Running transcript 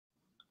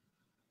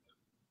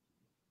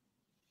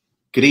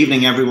Good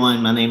evening,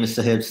 everyone. My name is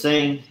Sahib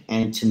Singh,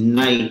 and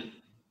tonight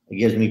it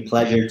gives me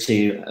pleasure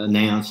to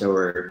announce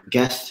our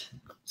guest.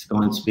 It's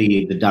going to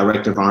be the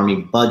Director of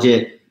Army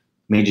Budget,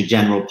 Major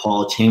General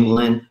Paul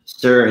Chamberlain.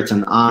 Sir, it's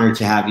an honor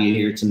to have you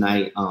here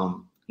tonight,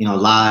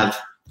 live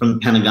from the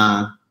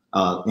Pentagon.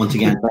 Once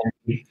again, thank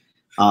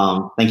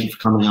you. Thank you for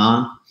coming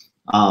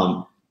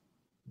on.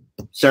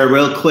 Sir,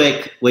 real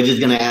quick, we're just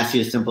going to ask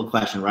you a simple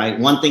question, right?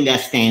 One thing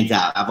that stands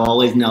out, I've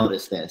always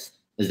noticed this,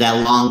 is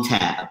that long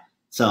tab.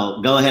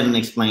 So go ahead and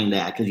explain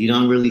that, because you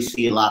don't really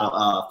see a lot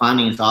of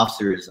finance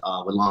officers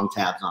with long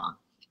tabs on.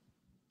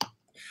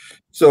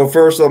 So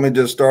first, let me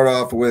just start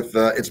off with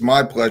it's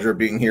my pleasure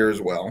being here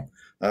as well.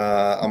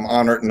 I'm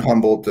honored and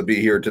humbled to be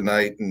here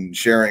tonight and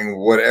sharing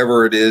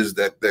whatever it is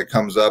that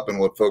comes up and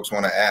what folks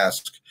want to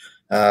ask.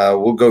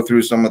 We'll go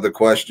through some of the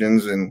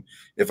questions, and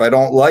if I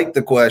don't like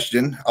the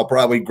question, I'll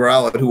probably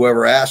growl at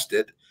whoever asked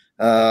it.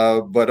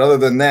 But other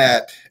than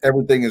that,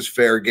 everything is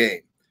fair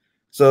game.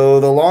 So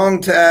the long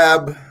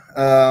tab,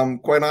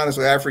 quite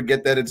honestly, I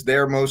forget that it's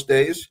there most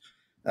days.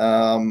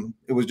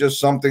 It was just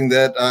something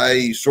that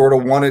I sort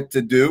of wanted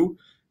to do.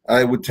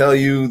 I would tell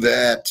you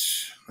that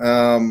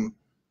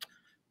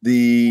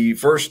the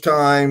first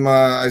time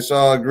I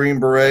saw a Green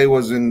Beret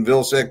was in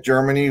Vilseck,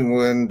 Germany,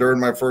 during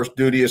my first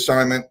duty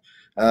assignment.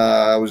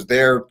 I was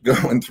there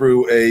going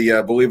through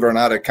a, believe it or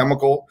not, a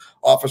chemical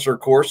officer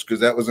course, because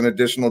that was an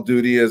additional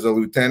duty as a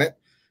lieutenant.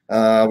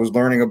 I was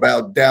learning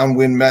about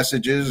downwind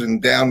messages and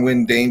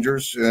downwind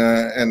dangers,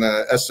 and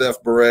a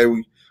SF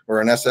beret or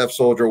an SF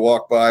soldier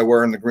walked by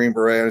wearing the Green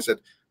Beret, and I said,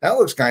 that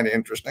looks kind of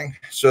interesting.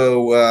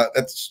 So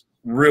that's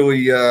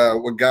really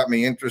what got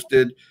me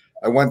interested.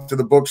 I went to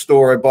the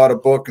bookstore, I bought a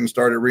book and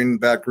started reading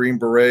about Green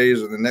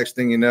Berets, and the next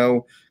thing you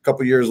know, a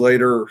couple of years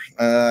later,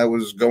 I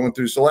was going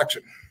through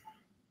selection.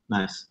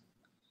 Nice.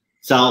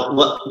 So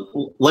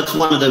what's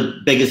one of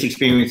the biggest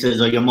experiences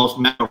or your most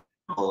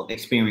memorable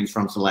experience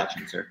from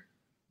selection, sir?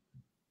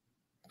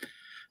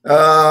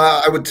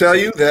 I would tell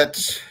you that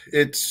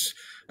it's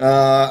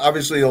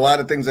obviously a lot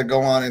of things that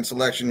go on in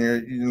selection you're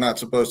not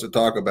supposed to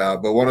talk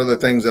about. But one of the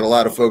things that a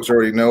lot of folks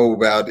already know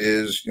about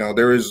is,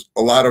 there is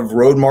a lot of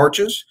road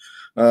marches.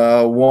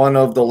 One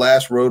of the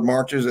last road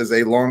marches is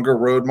a longer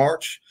road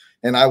march.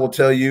 And I will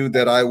tell you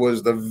that I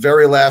was the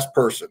very last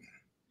person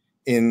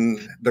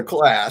in the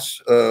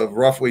class of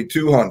roughly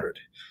 200.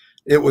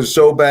 It was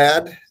so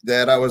bad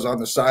that I was on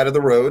the side of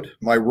the road.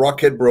 My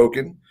ruck had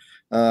broken.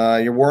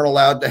 You weren't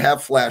allowed to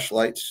have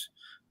flashlights.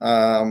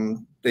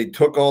 They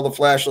took all the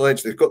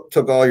flashlights. They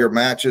took all your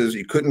matches.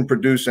 You couldn't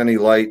produce any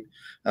light,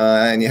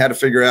 and you had to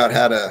figure out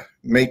how to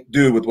make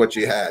do with what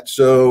you had.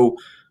 So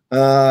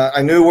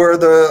I knew where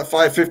the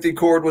 550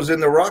 cord was in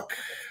the ruck.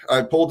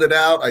 I pulled it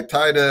out. I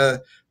tied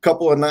a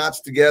couple of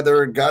knots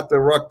together, got the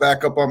ruck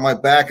back up on my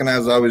back, and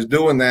as I was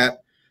doing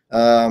that,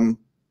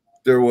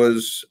 there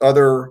was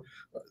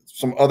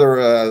some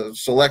other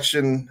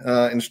selection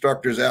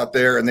instructors out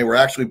there, and they were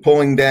actually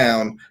pulling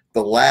down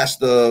the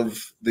last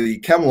of the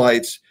chem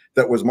lights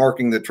that was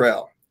marking the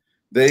trail.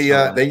 They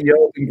yelled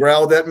and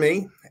growled at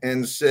me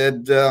and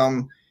said,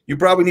 you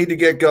probably need to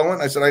get going.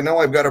 I said, I know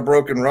I've got a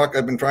broken ruck.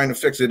 I've been trying to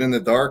fix it in the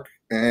dark.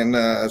 And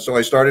so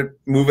I started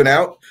moving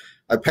out.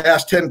 I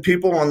passed 10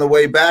 people on the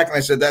way back, and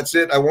I said, that's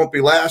it. I won't be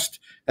last.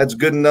 That's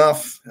good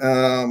enough.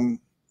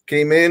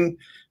 Came in.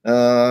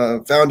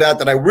 Found out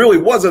that I really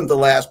wasn't the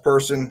last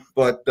person,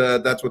 but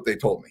that's what they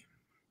told me.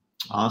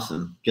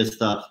 Awesome. Good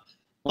stuff.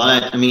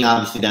 Well, I mean,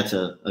 obviously that's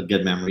a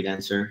good memory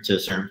then, sir, to a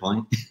certain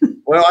point.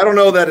 Well, I don't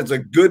know that it's a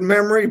good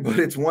memory, but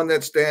it's one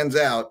that stands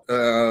out,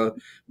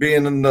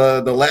 being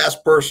the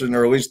last person,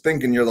 or at least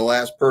thinking you're the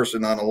last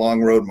person on a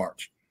long road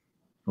march.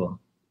 Cool.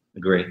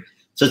 Agree.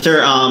 So,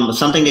 sir,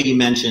 something that you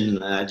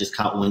mentioned, I just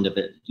caught wind of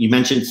it. You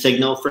mentioned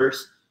signal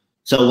first.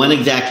 So when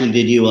exactly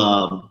did you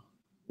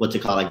what's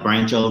it called, like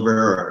branch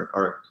over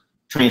or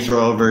transfer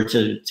over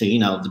to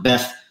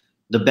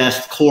the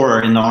best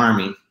corps in the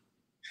Army?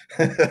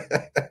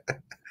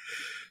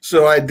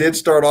 So I did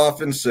start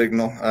off in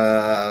signal.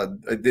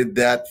 I did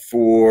that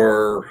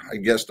for, I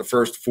guess, the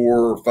first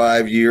 4 or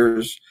 5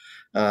 years.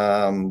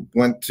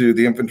 Went to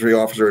the infantry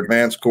officer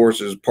advanced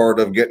course as part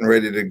of getting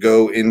ready to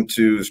go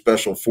into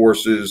special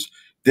forces.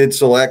 Did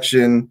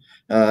selection,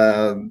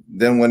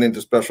 then went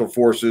into special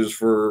forces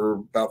for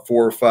about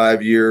 4 or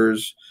 5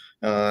 years.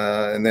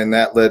 And then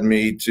that led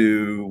me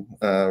to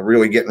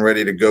really getting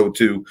ready to go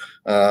to,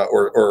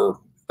 or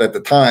at the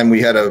time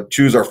we had to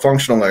choose our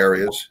functional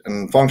areas,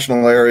 and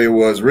functional area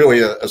was really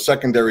a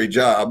secondary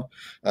job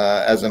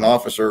as an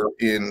officer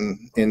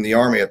in the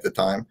Army at the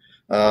time.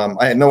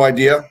 I had no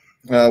idea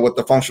what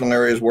the functional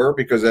areas were,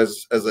 because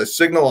as a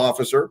signal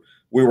officer,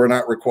 we were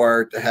not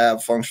required to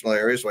have functional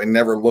areas, so I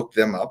never looked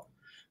them up.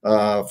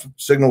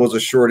 Signal was a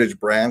shortage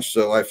branch,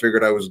 so I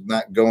figured I was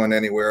not going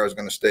anywhere. I was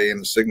going to stay in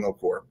the Signal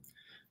Corps.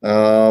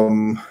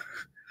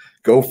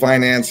 Go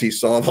finance, he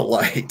saw the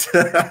light.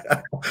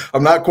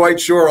 I'm not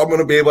quite sure I'm going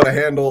to be able to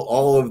handle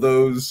all of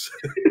those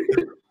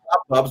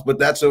pop-ups, but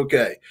that's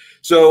okay.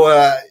 So,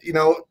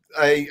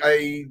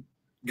 I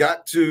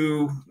got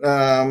to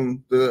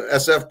the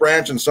SF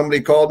branch and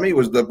somebody called me,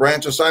 was the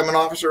branch assignment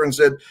officer, and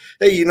said,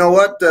 hey, you know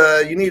what?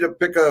 You need to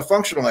pick a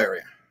functional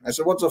area. I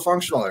said, what's a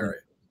functional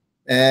area?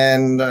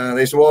 And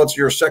they said, well, it's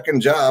your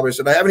second job. I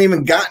said, I haven't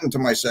even gotten to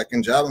my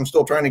second job. I'm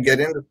still trying to get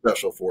into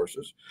special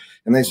forces.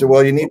 And they said,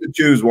 well, you need to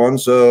choose one.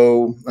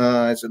 So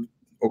I said,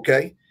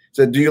 okay. I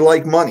said, do you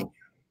like money?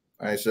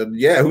 I said,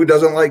 yeah, who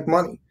doesn't like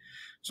money?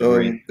 So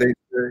they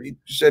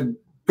said,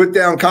 put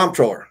down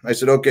comptroller. I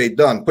said, okay,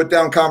 done. Put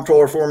down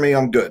comptroller for me.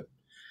 I'm good.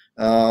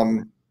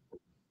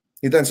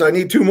 He then said, I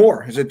need two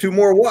more. I said, two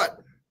more what?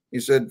 He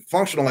said,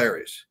 functional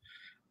areas.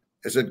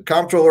 I said,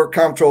 comptroller,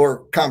 comptroller,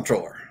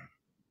 comptroller.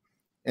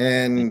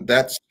 And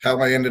that's how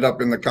I ended up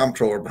in the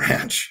comptroller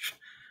branch.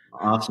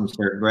 Awesome,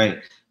 sir. Great.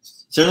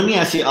 So let me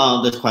ask you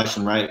this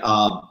question, right?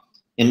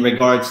 In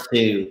regards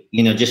to,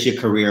 just your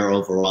career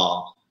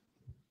overall,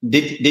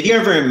 did you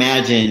ever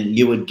imagine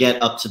you would get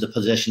up to the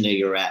position that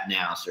you're at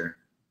now, sir?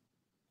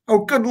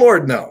 Oh, good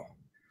Lord, no.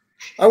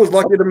 I was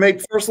lucky to make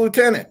first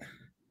lieutenant.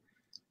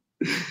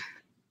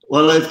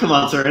 Well, let's come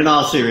on, sir. In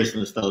all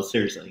seriousness, though,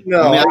 seriously.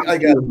 No, I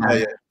got to tell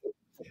you.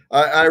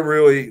 I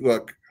really,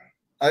 look,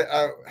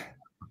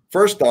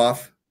 first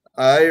off,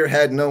 I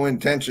had no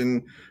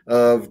intention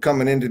of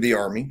coming into the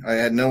Army. I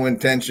had no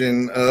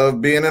intention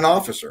of being an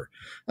officer.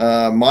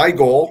 My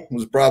goal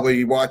was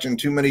probably watching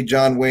too many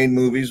John Wayne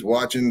movies,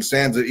 watching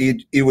Sands of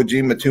Iwo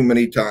Jima too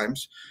many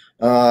times.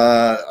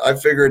 I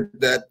figured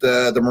that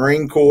the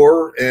Marine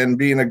Corps and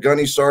being a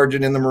gunny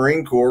sergeant in the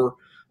Marine Corps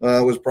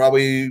was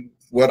probably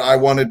what I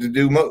wanted to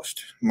do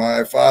most.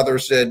 My father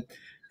said,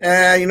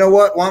 you know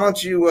what, why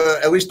don't you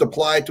at least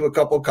apply to a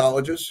couple of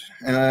colleges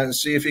and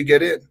see if you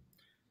get in.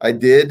 I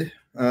did,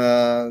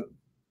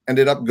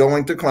 ended up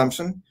going to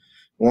Clemson.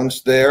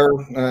 Once there,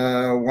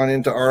 went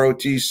into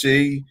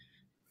ROTC,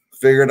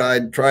 figured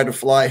I'd try to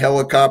fly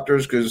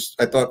helicopters because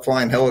I thought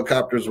flying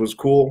helicopters was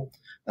cool.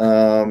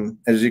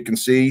 As you can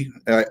see,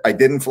 I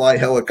didn't fly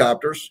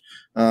helicopters,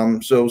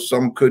 so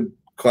some could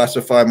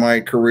classify my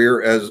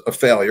career as a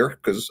failure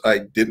because I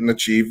didn't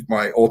achieve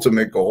my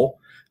ultimate goal.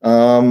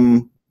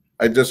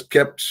 I just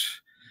kept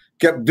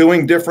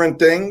doing different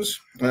things,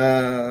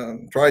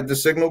 tried the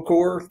Signal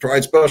Corps,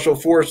 tried Special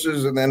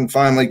Forces, and then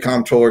finally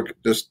comptroller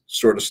just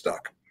sort of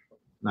stuck.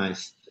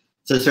 Nice.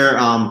 So, sir,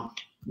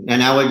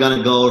 and now we're going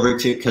to go over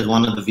to, because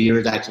one of the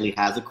viewers actually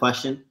has a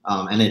question,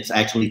 and it's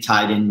actually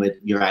tied in with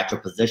your actual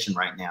position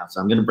right now.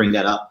 So I'm going to bring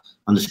that up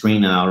on the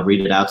screen, and I'll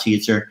read it out to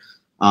you, sir.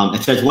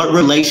 It says, what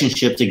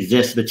relationships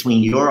exist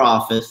between your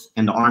office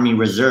and the Army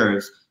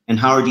Reserves, and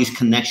how are these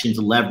connections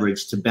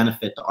leveraged to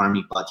benefit the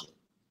Army budget?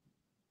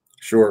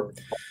 Sure.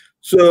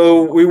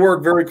 So we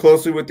work very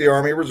closely with the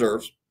Army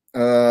Reserves.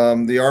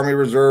 The Army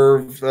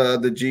Reserve,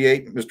 the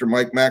G8, Mr.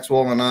 Mike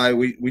Maxwell and I,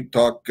 we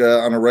talk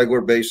on a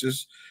regular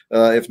basis,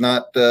 if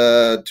not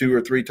 2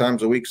 or 3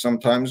 times a week,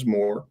 sometimes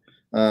more.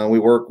 We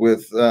work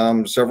with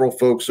several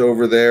folks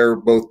over there,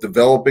 both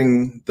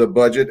developing the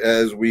budget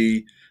as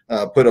we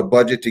put a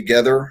budget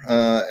together,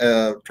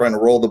 trying to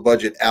roll the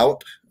budget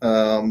out.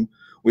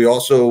 We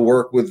also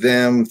work with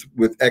them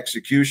with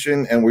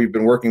execution, and we've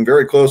been working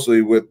very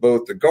closely with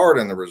both the Guard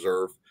and the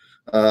Reserve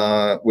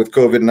with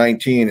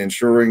COVID-19,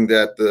 ensuring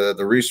that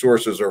the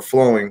resources are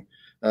flowing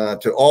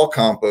to all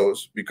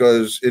compos,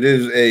 because it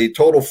is a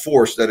total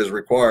force that is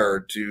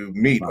required to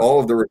meet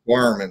all of the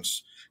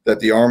requirements that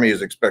the Army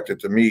is expected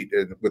to meet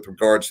with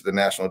regards to the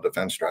National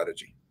Defense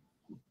Strategy.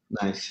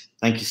 Nice.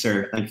 Thank you,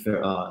 sir. Thank you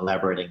for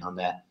elaborating on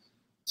that.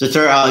 So,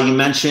 sir, you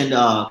mentioned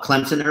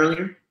Clemson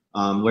earlier,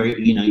 where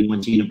you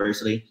went to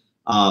university.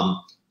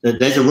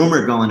 There's a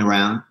rumor going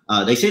around.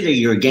 They say that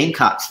you're a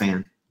Gamecocks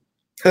fan.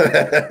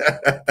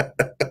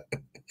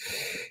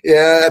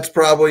 Yeah, that's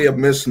probably a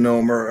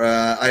misnomer.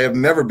 I have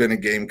never been a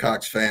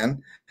Gamecocks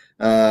fan.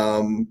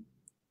 Have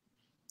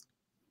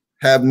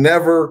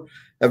never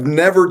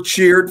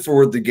cheered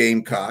for the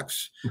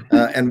Gamecocks,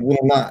 and will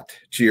not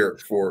cheer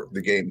for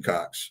the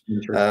Gamecocks.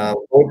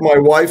 Both my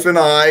wife and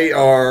I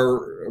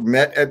are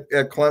met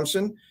at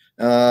Clemson.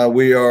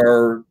 We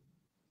are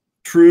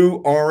true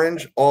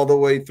orange all the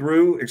way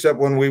through, except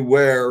when we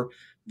wear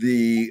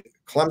the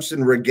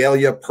Clemson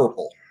regalia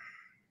purple.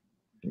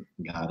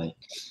 Got it.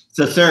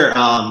 So, sir,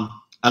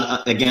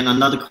 again,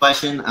 another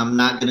question. I'm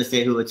not going to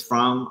say who it's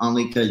from,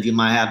 only because you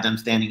might have them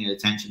standing at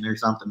attention or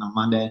something on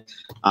Monday.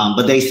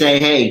 But they say,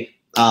 hey,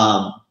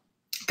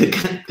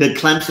 could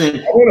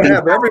Clemson? I want to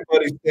have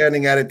everybody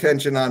standing at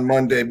attention on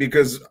Monday,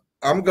 because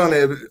I'm going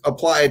to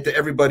apply it to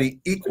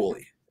everybody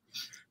equally.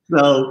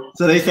 So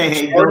they say,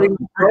 hey, starting with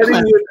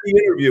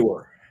the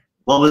interviewer.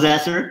 What was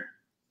that, sir?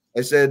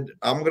 I said,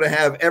 I'm going to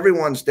have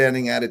everyone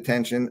standing at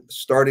attention,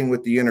 starting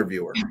with the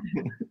interviewer.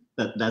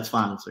 That's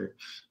fine, sir.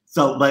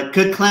 So, but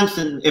could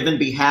Clemson even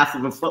be half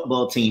of a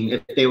football team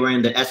if they were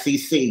in the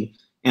SEC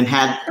and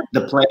had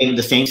to play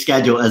the same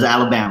schedule as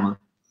Alabama?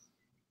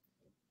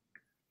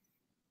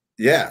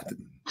 Yeah,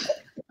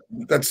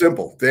 that's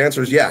simple. The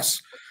answer is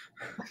yes.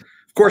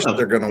 Of course,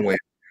 they're going to win.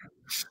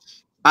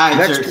 All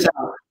right, sir.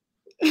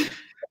 So,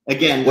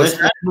 again,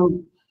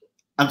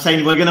 I'm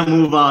saying we're going to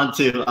move on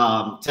to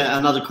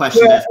another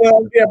question.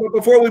 Yeah, but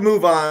before we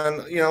move on,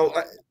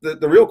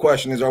 the real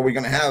question is, are we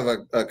going to have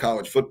a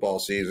college football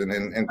season?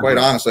 And quite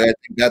honestly, I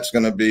think that's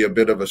going to be a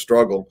bit of a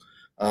struggle.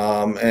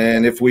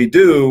 And if we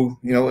do,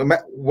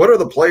 what are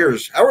the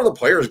players? How are the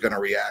players going to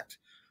react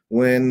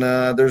when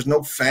there's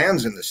no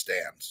fans in the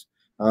stands,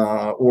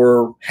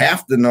 or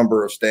half the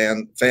number of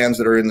fans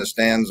that are in the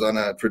stands on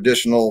a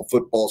traditional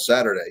football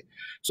Saturday?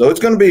 So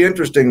it's going to be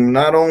interesting,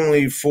 not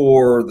only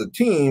for the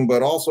team,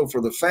 but also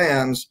for the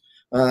fans.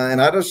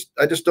 And I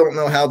just don't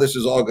know how this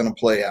is all going to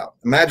play out.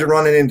 Imagine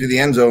running into the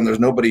end zone, there's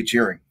nobody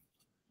cheering.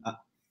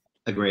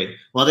 Agreed.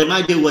 Well, they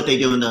might do what they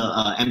do in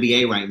the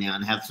NBA right now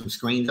and have some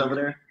screens over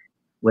there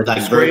with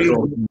like screens.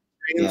 virtual.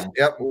 Yeah.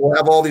 Yep, we'll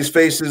have all these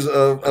faces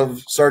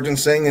of Sergeant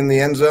Singh in the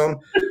end zone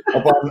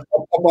up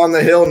on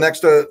the hill next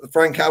to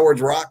Frank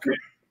Howard's rock.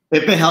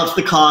 If it helps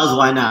the cause,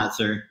 why not,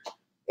 sir?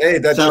 Hey,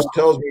 that just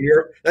tells me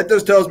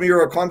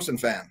you're a Clemson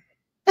fan.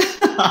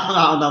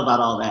 I don't know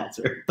about all that,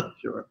 sir.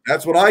 Sure.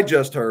 That's what I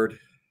just heard.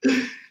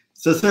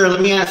 So, sir,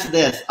 let me ask you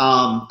this.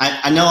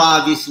 I know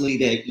obviously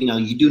that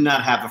you do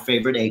not have a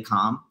favorite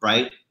ACOM,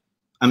 right?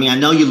 I mean, I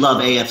know you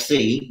love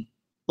AFC,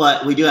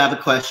 but we do have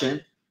a question,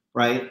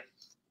 right?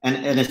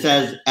 And it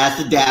says,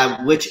 ask the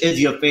dad, which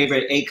is your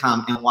favorite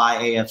ACOM and why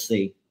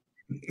AFC?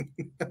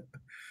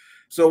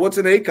 So what's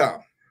an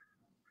ACOM?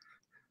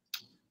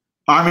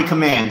 Army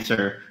Command,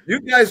 sir.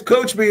 You guys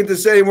coached me into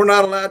saying we're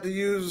not allowed to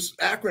use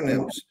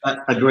acronyms.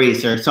 Agree,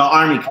 sir. So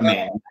Army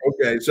Command.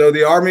 Okay, so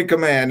the Army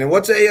Command. And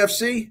what's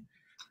AFC?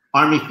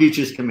 Army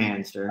Futures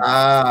Command, sir.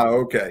 Ah,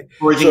 okay.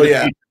 So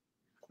yeah.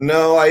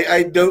 No,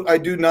 I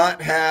do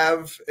not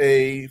have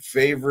a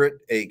favorite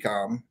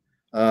ACOM.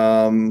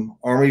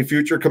 Army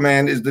Future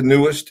Command is the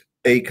newest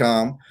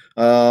ACOM,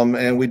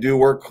 and we do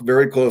work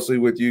very closely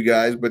with you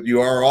guys, but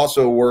you are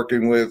also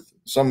working with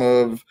some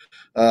of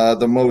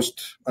the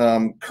most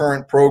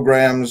current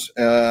programs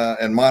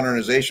and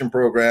modernization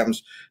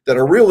programs that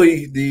are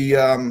really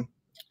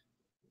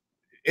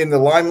in the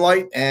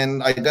limelight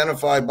and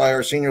identified by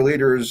our senior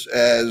leaders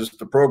as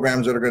the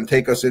programs that are going to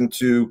take us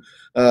into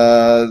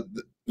the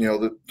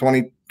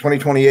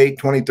 2028,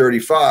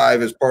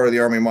 2035 as part of the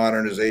Army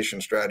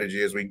modernization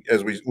strategy as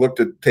we look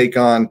to take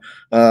on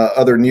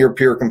other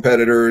near-peer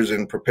competitors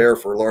and prepare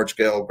for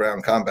large-scale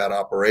ground combat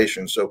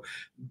operations. So,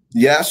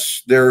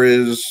 yes, there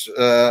is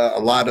a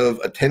lot of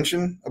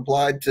attention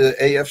applied to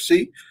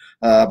AFC,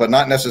 but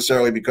not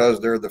necessarily because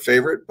they're the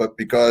favorite, but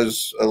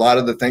because a lot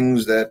of the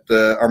things that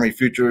Army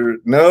Future,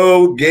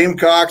 no,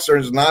 Gamecocks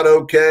is not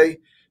okay,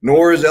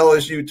 nor is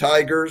LSU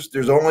Tigers.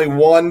 There's only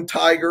one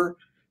Tiger.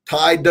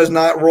 Tide does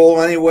not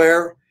roll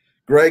anywhere.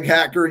 Greg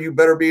Hacker, you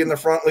better be in the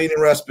front leading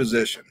rest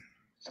position.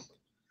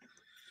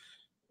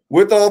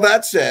 With all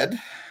that said,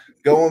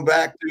 going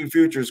back to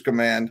Futures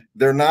Command,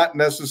 they're not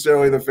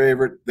necessarily the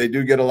favorite. They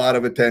do get a lot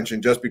of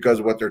attention just because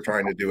of what they're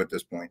trying to do at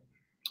this point.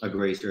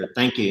 Agree, sir.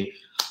 Thank you.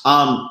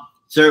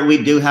 Sir,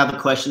 we do have a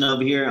question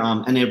over here,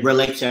 and it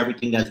relates to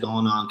everything that's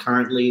going on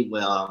currently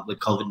with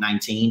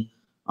COVID-19.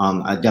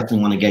 I definitely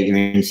want to get your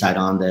insight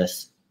on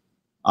this.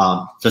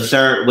 So,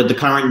 sir, with the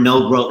current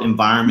no-growth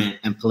environment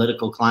and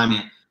political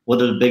climate, what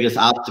are the biggest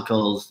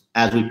obstacles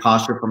as we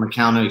posture from a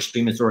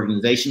counter-extremist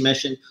organization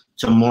mission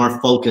to a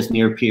more focused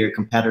near-peer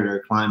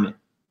competitor climate?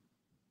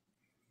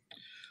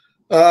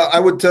 I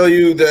would tell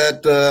you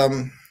that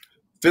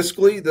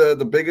fiscally,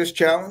 the biggest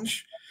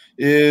challenge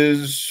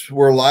is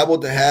we're liable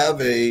to have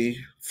a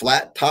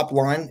flat top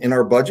line in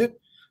our budget.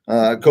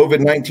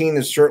 COVID-19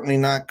 is certainly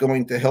not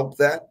going to help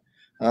that.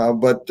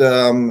 But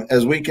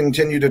as we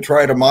continue to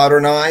try to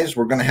modernize,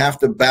 we're going to have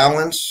to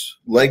balance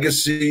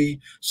legacy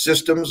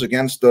systems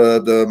against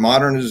the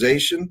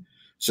modernization,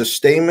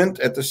 sustainment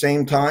at the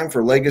same time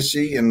for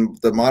legacy and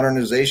the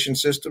modernization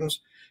systems.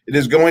 It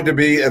is going to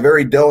be a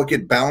very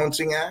delicate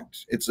balancing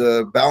act. It's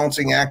a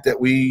balancing act that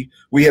we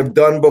have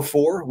done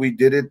before. We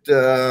did it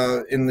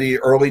in the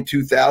early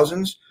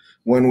 2000s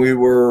when we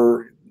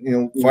were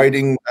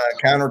fighting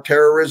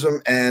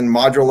counterterrorism and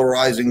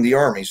modularizing the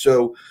Army.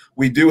 So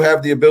we do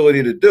have the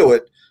ability to do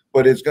it,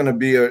 but it's going to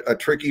be a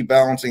tricky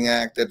balancing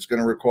act that's going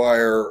to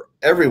require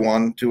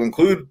everyone, to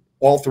include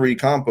all three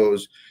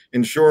compos,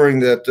 ensuring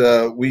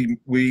that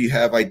we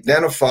have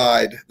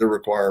identified the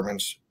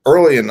requirements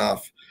early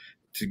enough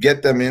to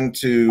get them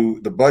into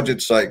the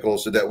budget cycle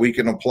so that we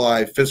can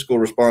apply fiscal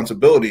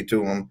responsibility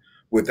to them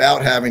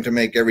without having to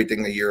make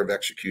everything a year of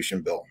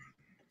execution bill.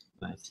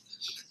 Nice.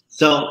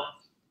 So,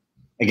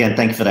 again,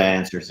 thanks for that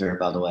answer, sir,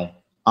 by the way.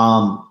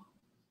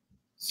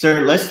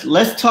 Sir,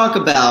 let's talk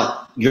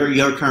about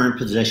your current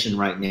position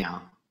right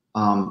now.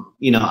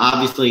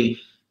 Obviously,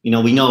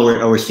 we know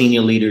we're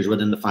senior leaders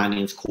within the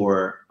finance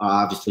corps.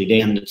 Obviously,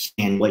 they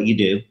understand what you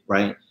do,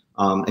 right?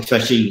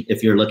 Especially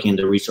if you're looking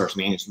into resource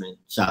management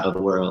side of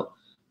the world.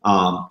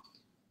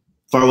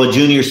 For our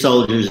junior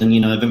soldiers and,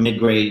 even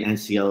mid-grade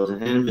NCOs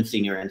and even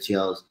senior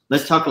NCOs,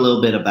 let's talk a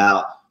little bit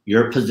about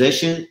your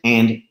position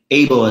and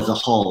ABLE as a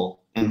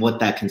whole and what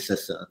that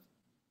consists of.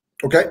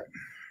 Okay.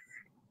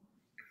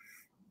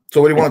 So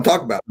what do you want to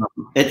talk about?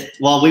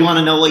 Well, we want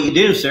to know what you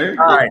do, sir.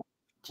 All right.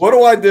 What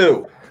do I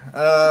do?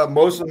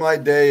 Most of my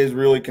day is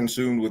really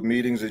consumed with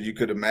meetings, as you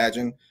could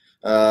imagine.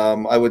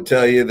 I would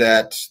tell you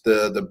that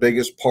the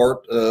biggest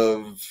part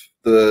of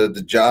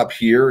the job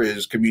here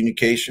is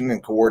communication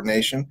and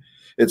coordination.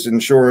 It's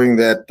ensuring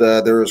that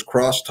there is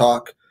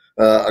crosstalk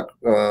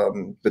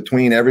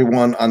between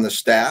everyone on the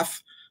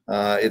staff.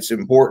 It's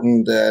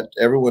important that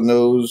everyone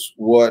knows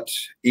what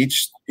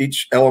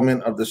each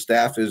element of the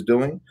staff is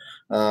doing.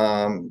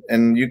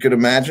 And you could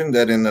imagine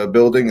that in a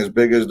building as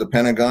big as the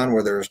Pentagon,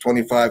 where there's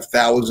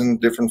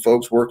 25,000 different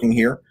folks working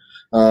here,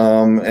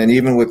 and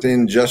even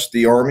within just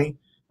the Army,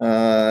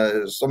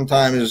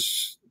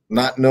 sometimes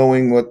not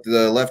knowing what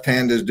the left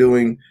hand is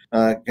doing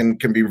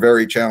can be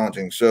very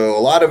challenging. So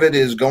a lot of it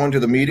is going to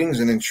the meetings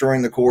and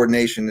ensuring the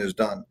coordination is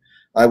done.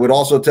 I would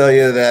also tell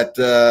you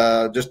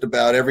that just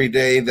about every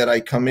day that I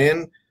come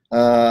in,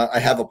 I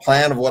have a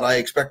plan of what I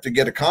expect to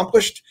get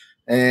accomplished.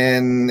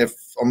 And if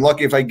I'm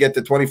lucky, if I get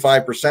to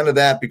 25% of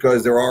that,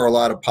 because there are a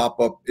lot of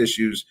pop-up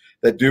issues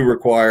that do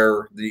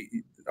require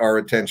our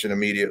attention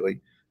immediately.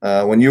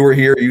 When you were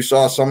here, you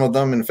saw some of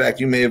them. In fact,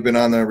 you may have been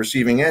on the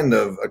receiving end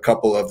of a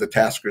couple of the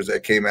taskers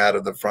that came out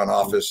of the front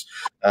office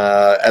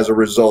as a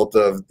result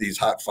of these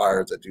hot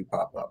fires that do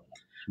pop up.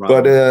 Right.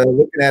 But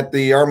looking at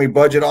the Army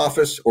Budget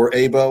Office, or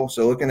ABO,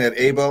 so looking at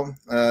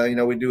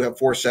ABO, we do have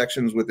 4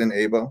 sections within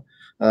ABO.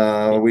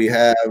 We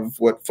have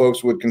what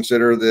folks would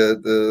consider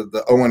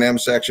the O&M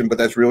section, but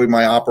that's really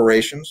my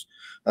operations.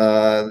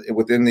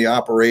 Within the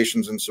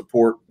operations and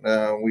support,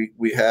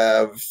 we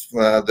have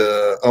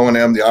the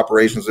O&M, the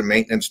operations and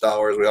maintenance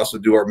dollars. We also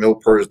do our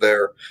MILPERS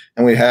there,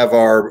 and we have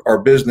our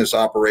business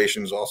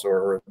operations also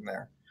are in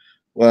there.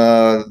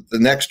 The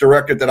next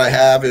directorate that I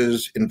have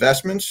is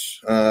investments.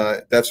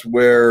 That's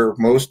where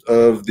most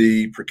of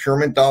the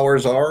procurement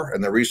dollars are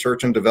and the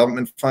research and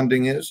development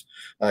funding is.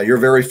 You're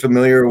very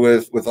familiar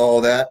with all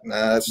of that.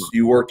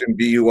 You worked in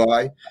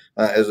BUI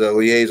as a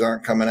liaison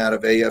coming out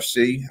of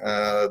AFC.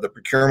 The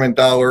procurement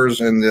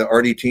dollars and the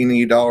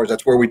RDT&E dollars,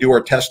 that's where we do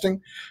our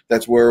testing.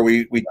 That's where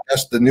we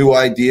test the new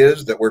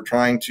ideas that we're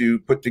trying to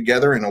put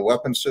together in a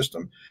weapon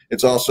system.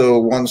 It's also,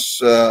 once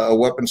a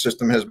weapon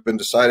system has been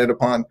decided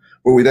upon,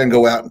 where we then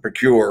go out and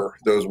procure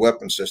those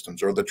weapon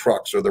systems, or the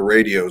trucks, or the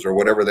radios, or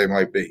whatever they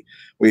might be.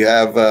 We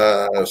have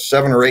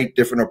 7 or 8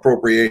 different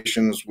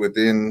appropriations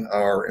within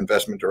our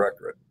investment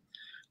directorate.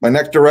 My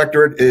next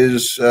directorate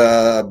is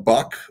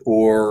BUC,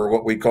 or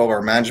what we call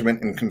our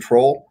management and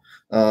control.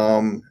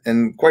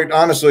 And quite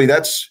honestly,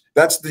 that's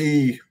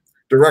the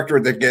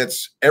directorate that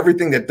gets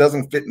everything that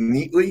doesn't fit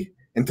neatly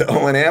into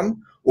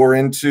O&M or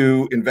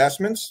into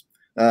investments.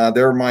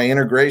 They're my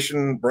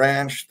integration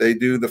branch. They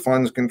do the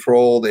funds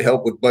control. They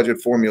help with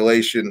budget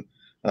formulation.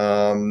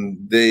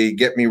 They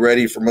get me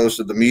ready for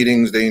most of the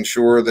meetings. They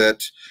ensure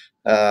that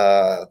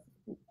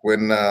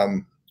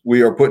when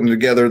we are putting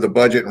together the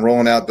budget and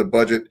rolling out the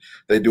budget,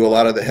 they do a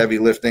lot of the heavy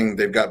lifting.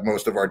 They've got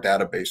most of our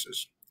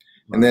databases.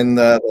 And then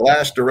the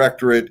last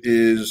directorate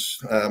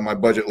is my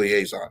budget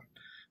liaison.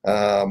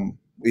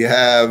 We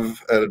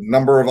have a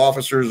number of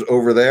officers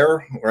over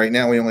there. Right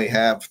now, we only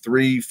have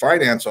 3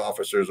 finance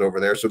officers over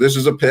there. So this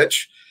is a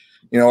pitch.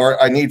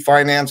 I need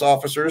finance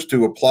officers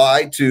to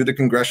apply to the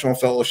Congressional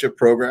Fellowship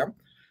Program.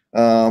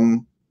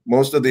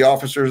 Most of the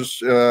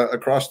officers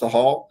across the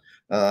hall,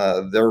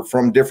 they're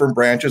from different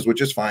branches, which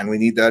is fine. We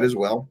need that as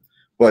well.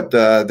 But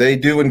they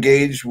do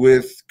engage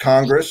with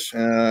Congress,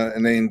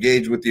 and they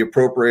engage with the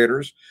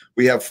appropriators.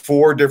 We have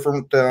 4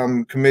 different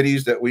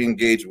committees that we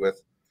engage with.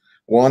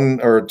 1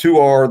 or 2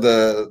 are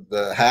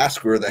the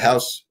HASC, or the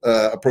House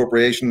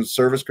Appropriations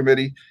Service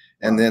Committee,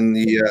 and then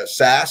the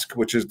SASC,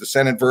 which is the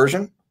Senate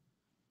version.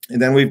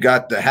 And then we've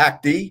got the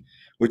HACD,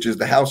 which is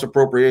the House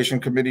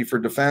Appropriation Committee for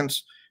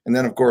Defense. And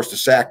then, of course, the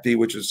SACD,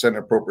 which is Senate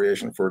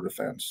Appropriation for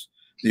Defense.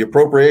 The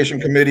appropriation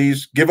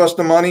committees give us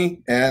the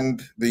money,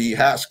 and the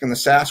HASC and the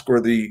SASC, or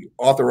the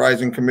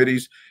authorizing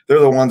committees, they're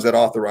the ones that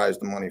authorize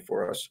the money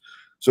for us.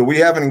 So we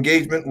have an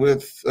engagement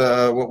with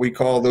what we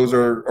call, those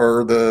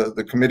are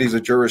the committees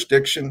of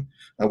jurisdiction.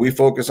 We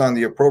focus on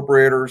the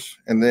appropriators,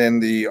 and then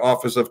the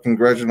Office of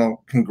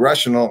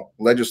Congressional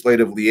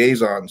Legislative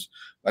Liaisons,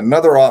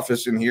 another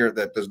office in here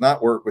that does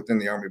not work within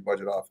the Army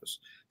Budget Office.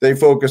 They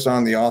focus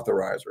on the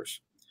authorizers.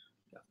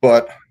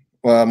 But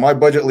my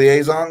budget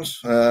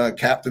liaisons,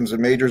 captains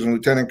and majors and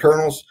lieutenant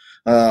colonels,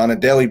 on a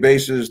daily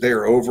basis, they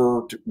are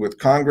over with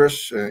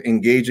Congress,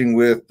 engaging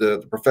with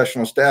the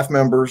professional staff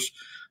members.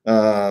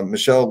 Colonel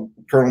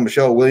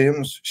Michelle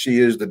Williams, she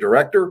is the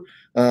director.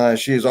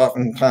 She is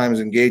oftentimes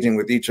engaging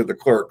with each of the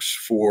clerks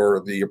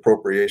for the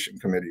appropriation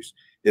committees.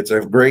 It's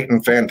a great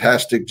and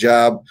fantastic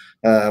job.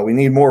 We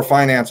need more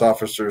finance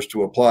officers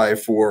to apply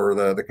for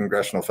the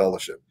Congressional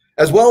Fellowship,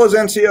 as well as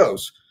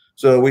NCOs.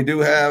 So we do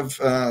have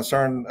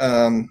Sergeant,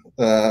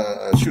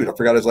 shoot, I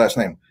forgot his last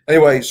name.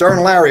 Anyway,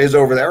 Sergeant Larry is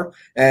over there,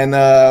 and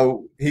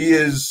he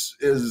is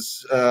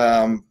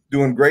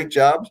doing great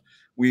jobs.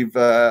 He's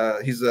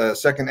the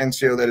second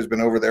NCO that has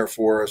been over there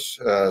for us.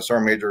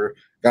 Sergeant Major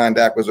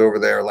Gondak was over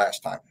there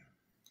last time.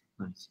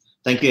 Nice.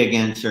 Thank you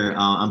again, sir.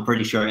 I'm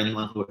pretty sure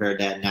anyone who heard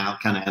that now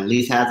kind of at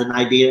least has an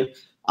idea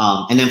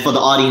And then for the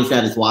audience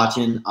that is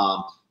watching,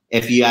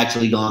 if you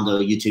actually go on the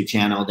YouTube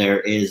channel,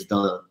 there is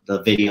the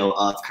video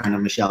of Colonel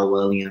Michelle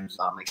Williams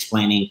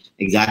explaining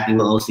exactly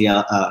what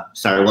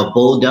what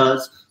Bull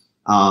does,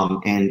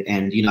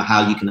 and you know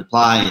how you can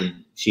apply.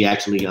 And she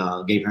actually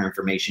gave her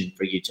information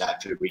for you to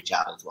actually reach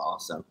out as well.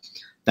 So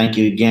thank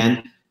you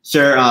again,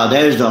 sir.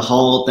 There's a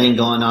whole thing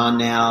going on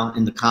now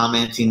in the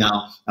comments, you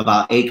know,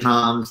 about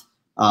ACOMs.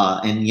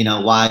 And you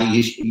know why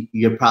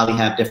you probably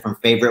have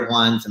different favorite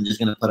ones. I'm just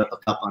gonna put up a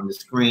couple on the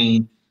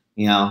screen.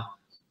 You know,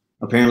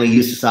 apparently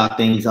used to stock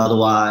things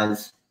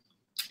otherwise.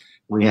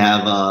 We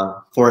have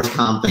Forrest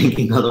Comp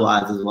thinking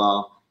otherwise as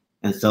well,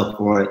 and so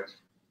forth.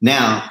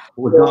 Now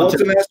we're going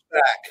to mess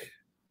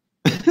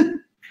back.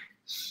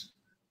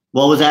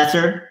 What was that,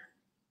 sir?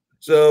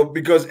 So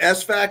because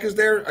SFAC is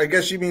there, I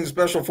guess she means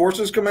Special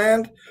Forces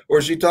Command, or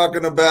is she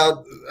talking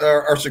about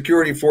our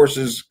Security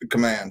Forces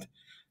Command?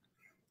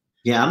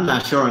 Yeah, I'm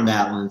not sure on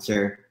that one,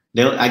 sir.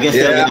 I guess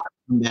they'll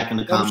come back in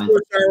the comments. I'm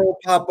sure Sarah will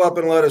pop up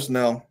and let us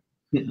know.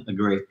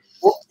 Agree.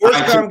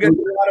 Forrest gets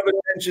a lot of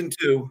attention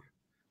too.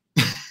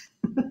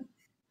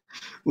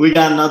 We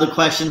got another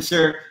question,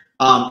 sir.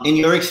 In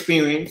your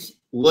experience,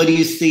 what do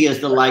you see as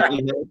the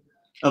likelihood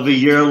of a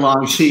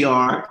year-long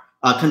CR,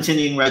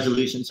 continuing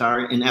resolution,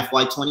 sorry, in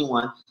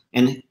FY21?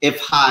 And if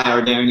high,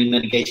 are there any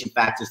mitigation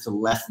factors to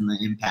lessen the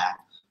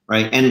impact,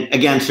 right? And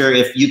again, sir,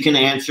 if you can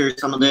answer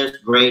some of this,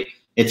 great.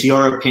 It's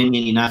your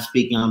opinion. You're not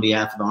speaking on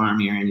behalf of the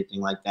Army or anything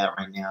like that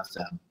right now.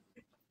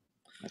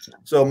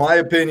 So my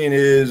opinion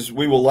is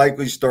we will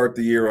likely start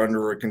the year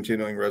under a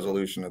continuing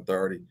resolution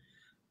authority.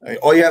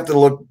 All you have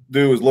to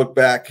do is look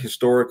back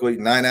historically.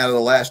 9 out of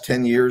the last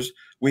 10 years,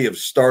 we have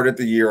started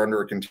the year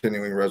under a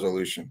continuing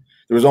resolution.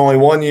 There was only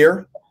 1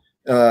 year,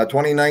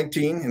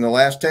 2019, in the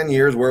last 10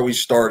 years where we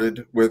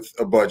started with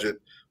a budget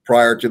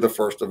prior to the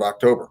 1st of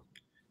October.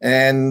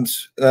 And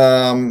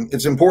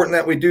it's important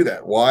that we do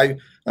that. Why?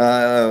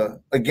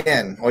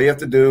 Again, all you have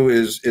to do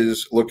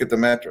is look at the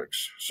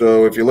metrics.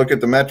 So if you look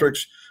at the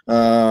metrics,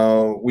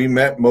 we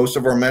met most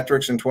of our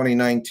metrics in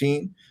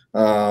 2019.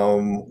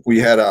 We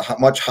had a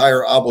much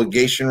higher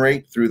obligation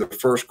rate through the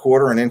first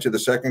quarter and into the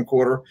second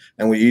quarter,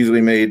 and we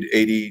easily made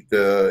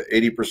the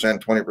 80%,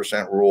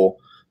 20% rule,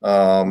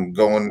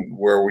 going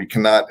where we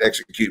cannot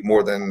execute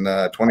more than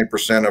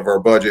 20% of our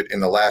budget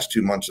in the last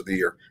 2 months of the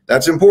year.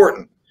 That's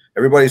important.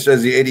 Everybody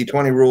says the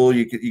 80-20 rule,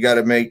 you got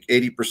to make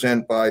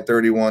 80% by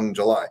 31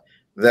 July.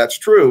 That's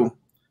true,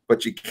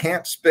 but you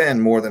can't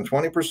spend more than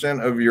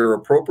 20% of your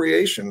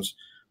appropriations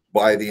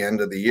by the end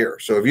of the year.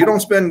 So if you don't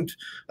spend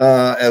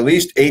at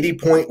least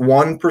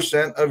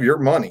 80.1% of your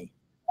money,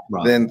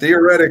 right, then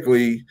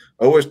theoretically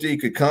OSD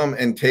could come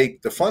and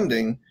take the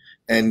funding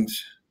and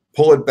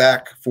pull it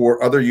back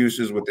for other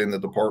uses within the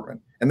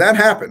department. And that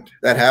happened.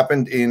 That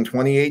happened in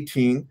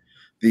 2018.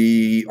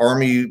 The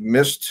Army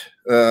missed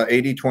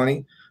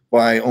 80-20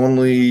 by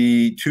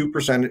only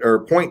 2%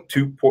 or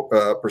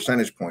 0.2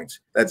 percentage points.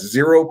 That's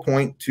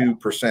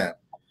 0.2%.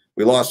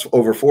 We lost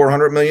over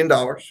 $400 million.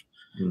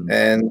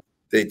 And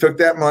they took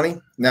that money.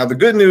 Now, the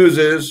good news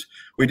is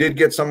we did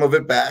get some of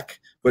it back,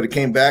 but it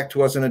came back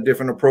to us in a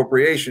different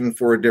appropriation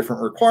for a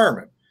different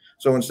requirement.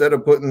 So instead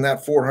of putting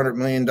that $400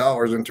 million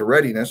into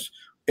readiness,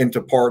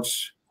 into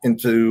parts,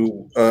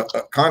 into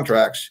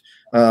contracts,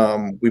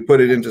 we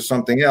put it into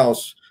something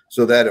else.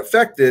 So that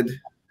affected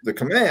the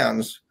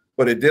commands,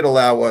 but it did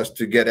allow us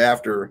to get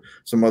after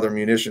some other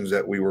munitions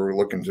that we were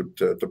looking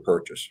to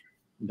purchase.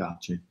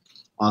 Gotcha.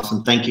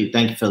 Awesome. Thank you.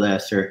 Thank you for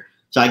that, sir.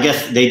 So I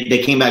guess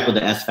they came back with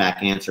the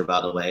SFAC answer,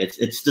 by the way.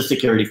 It's the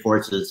Security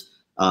Forces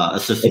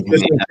Assistant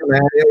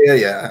Command.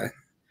 Yeah.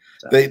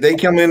 So they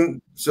come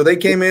in. So they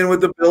came in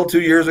with the bill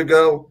 2 years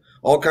ago,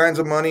 all kinds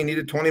of money,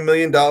 needed $20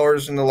 million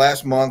in the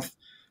last month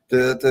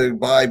to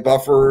buy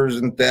buffers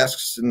and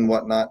desks and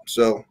whatnot.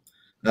 So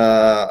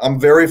I'm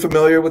very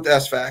familiar with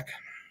SFAC.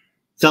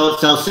 So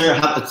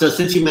sir, so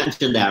since you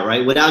mentioned that,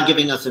 right, without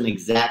giving us an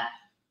exact,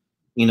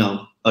 you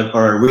know,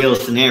 or a real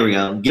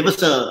scenario, give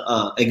us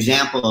a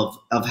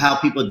example of how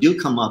people do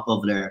come up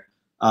over there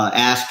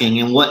asking,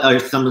 and what are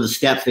some of the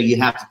steps that you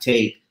have to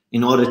take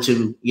in order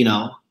to, you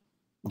know,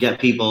 get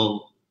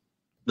people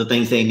the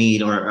things they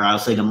need, or I'll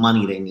say the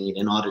money they need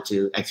in order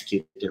to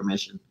execute their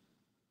mission.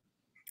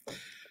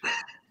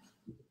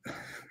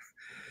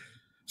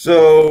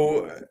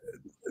 So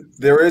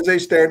there is a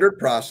standard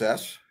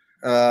process.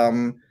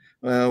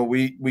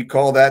 We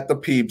call that the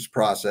PEBS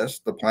process,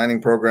 the planning,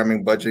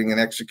 programming, budgeting, and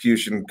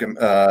execution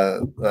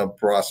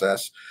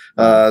process.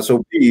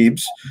 So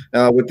PEBS,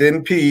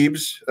 within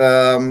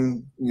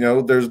PEBS, you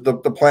know, there's the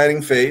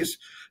planning phase.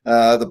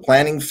 The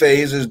planning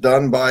phase is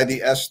done by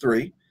the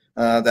S3.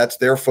 That's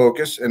their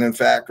focus. And in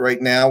fact,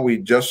 right now we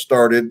just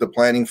started the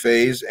planning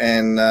phase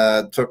and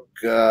took,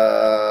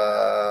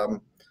 I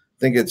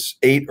think it's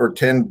 8 or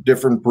 10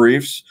 different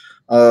briefs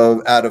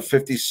out of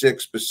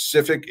 56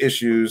 specific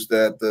issues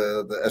that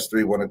the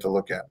S3 wanted to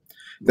look at.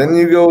 Then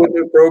you go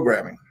into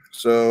programming.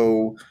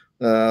 So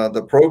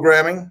the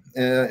programming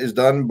is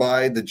done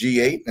by the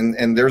G8,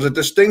 and there's a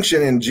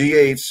distinction in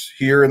G8s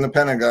here in the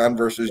Pentagon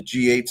versus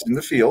G8s in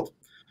the field.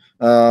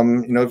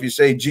 If you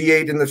say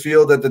G8 in the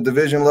field at the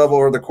division level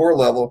or the corps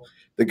level,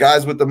 the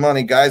guys with the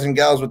money, guys and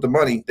gals with the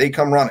money, they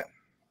come running.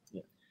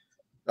 Yeah.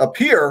 Up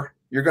here,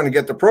 you're going to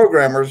get the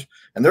programmers,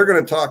 and they're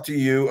going to talk to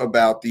you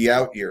about the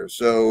out years.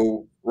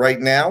 So right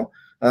now,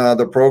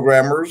 the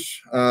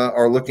programmers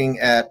are looking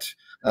at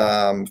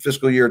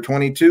fiscal year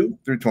 22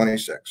 through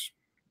 26.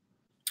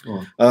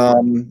 Oh.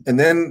 And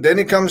then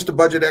it comes to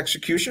budget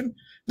execution.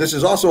 This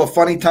is also a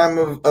funny time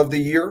of the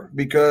year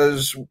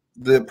because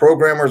the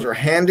programmers are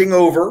handing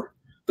over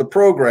the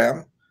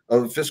program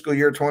of fiscal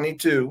year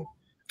 22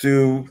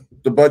 to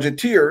the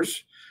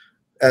budgeteers,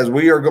 as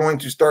we are going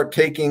to start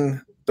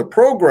taking the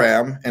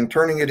program and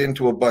turning it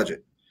into a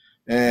budget.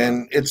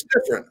 And it's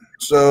different.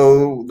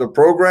 So the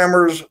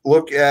programmers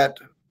look at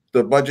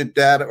the budget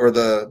data or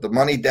the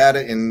money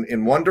data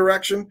in one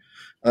direction.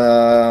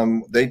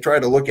 They try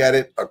to look at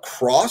it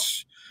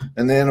across.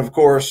 And then, of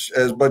course,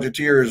 as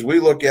budgeteers, we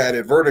look at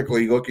it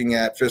vertically, looking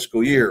at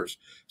fiscal years.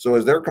 So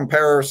as they're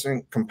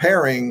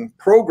comparing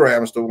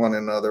programs to one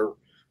another,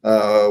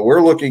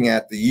 we're looking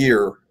at the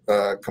year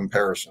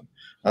comparison.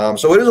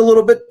 So it is a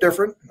little bit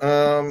different.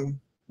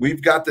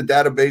 We've got the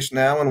database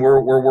now, and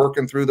we're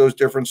working through those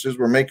differences.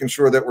 We're making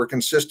sure that we're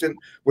consistent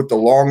with the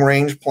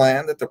long-range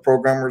plan that the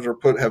programmers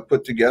have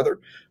put together,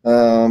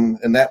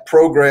 and that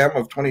program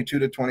of 22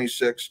 to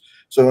 26.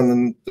 So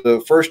in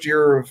the first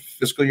year of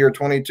fiscal year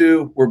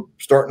 22, we're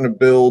starting to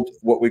build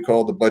what we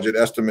call the budget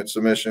estimate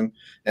submission,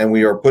 and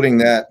we are putting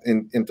that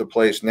into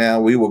place now.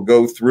 We will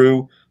go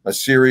through a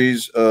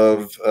series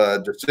of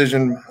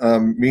decision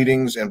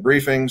meetings and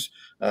briefings.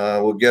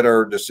 We'll get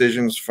our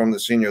decisions from the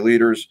senior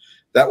leaders.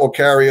 That will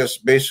carry us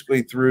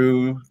basically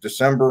through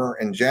December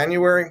and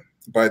January.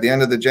 By the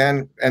end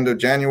of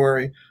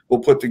January, we'll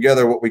put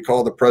together what we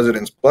call the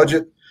president's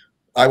budget.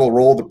 I will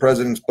roll the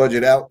president's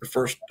budget out the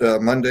first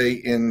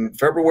Monday in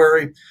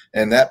February,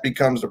 and that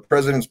becomes the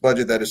president's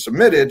budget that is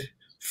submitted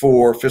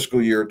for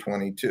fiscal year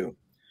 22.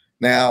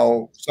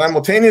 Now,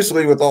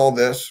 simultaneously with all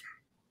this,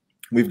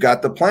 we've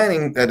got the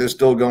planning that is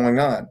still going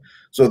on.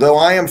 So though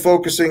I am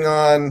focusing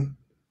on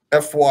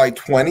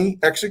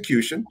FY20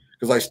 execution,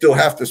 because I still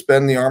have to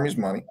spend the Army's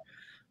money,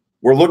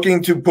 we're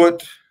looking to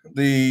put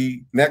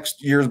the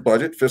next year's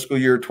budget, fiscal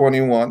year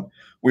 21.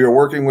 We are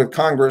working with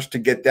Congress to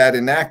get that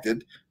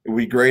enacted. It would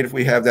be great if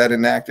we have that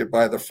enacted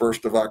by the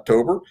 1st of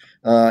October.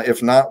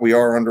 If not, we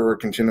are under a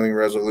continuing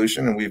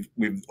resolution, and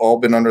we've all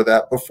been under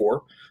that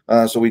before.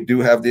 So we do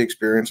have the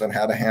experience on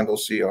how to handle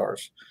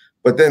CRs.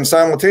 But then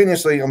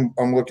simultaneously,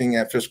 I'm looking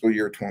at fiscal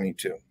year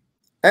 22.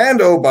 And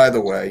oh, by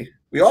the way,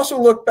 we also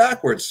look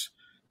backwards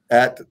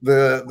at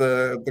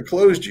the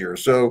closed year.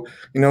 So,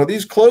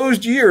 these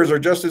closed years are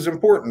just as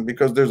important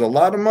because there's a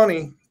lot of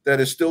money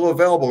that is still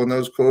available in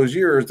those closed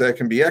years that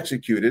can be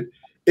executed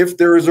if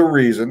there is a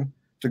reason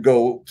to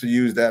go to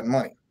use that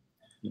money.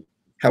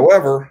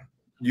 However,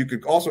 you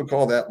could also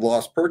call that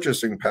lost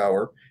purchasing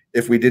power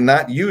if we did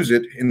not use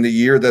it in the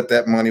year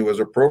that money was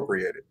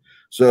appropriated.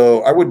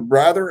 So I would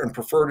rather and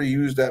prefer to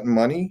use that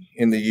money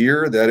in the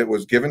year that it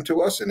was given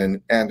to us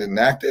and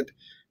enacted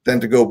than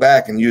to go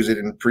back and use it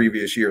in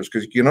previous years,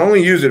 because you can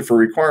only use it for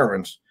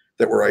requirements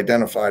that were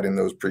identified in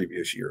those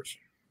previous years.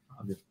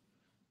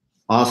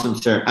 Awesome,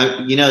 sir.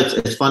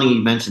 It's funny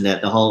you mentioned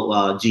that, the whole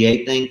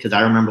G8 thing, because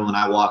I remember when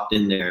I walked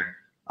in there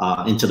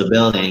into the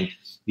building,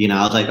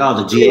 I was like, oh,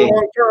 the G8.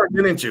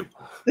 Didn't you?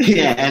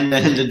 Yeah, and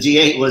then the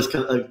G8 was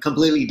a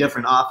completely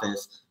different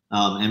office,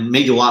 and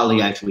Major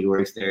Watley actually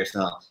works there,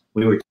 so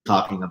we were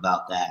talking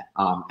about that.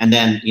 And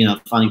then,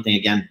 funny thing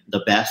again,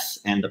 the BES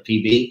and the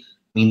PB.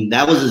 I mean,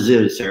 that was a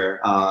zoo, sir.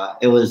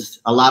 It was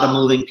a lot of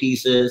moving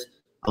pieces,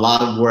 a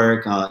lot of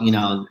work,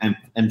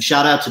 and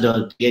shout out to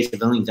the DA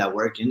civilians that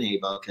work in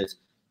ABO, because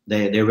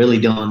they're really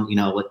doing,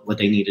 what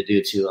they need to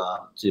do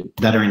to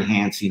better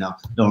enhance, the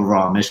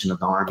overall mission of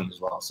the Army as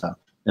well. So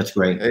that's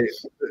great. Hey,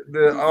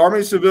 the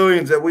Army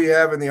civilians that we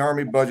have in the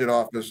Army Budget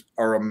Office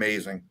are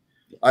amazing.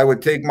 I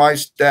would take my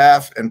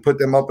staff and put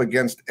them up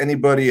against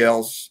anybody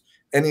else,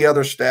 any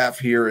other staff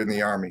here in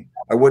the Army.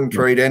 I wouldn't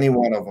trade any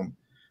one of them.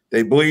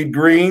 They bleed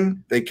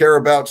green, they care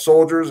about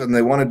soldiers, and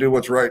they want to do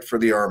what's right for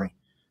the Army.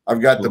 I've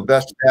got the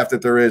best staff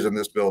that there is in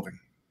this building.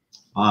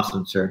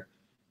 Awesome, sir.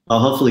 Well,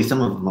 hopefully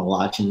some of them are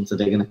watching, so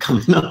they're going to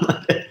come in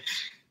on it.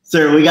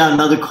 Sir, we got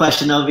another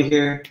question over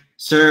here.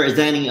 Sir, is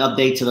there any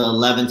update to the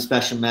 11th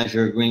Special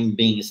Measure Agreement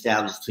being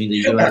established between the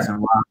U.S. and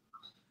Iraq?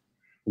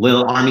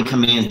 Will Army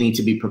commands need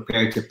to be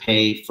prepared to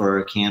pay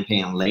for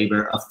campaign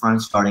labor upfront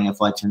starting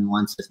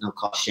FY21 since no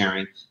cost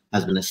sharing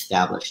has been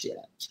established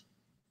yet?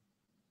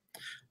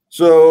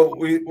 So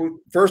we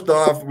first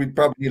off, we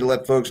probably need to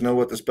let folks know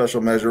what the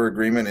Special Measure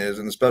Agreement is.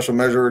 And the Special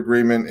Measure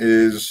Agreement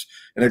is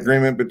an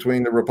agreement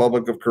between the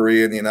Republic of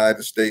Korea and the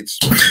United States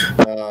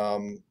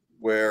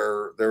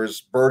where there is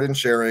burden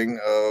sharing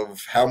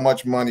of how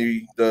much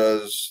money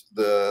does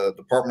the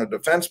Department of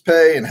Defense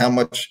pay and how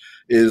much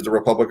is the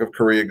Republic of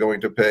Korea going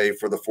to pay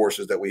for the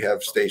forces that we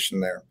have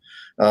stationed there.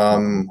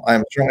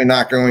 I'm certainly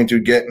not going to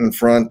get in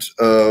front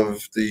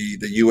of the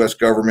U.S.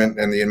 government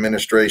and the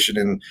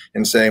administration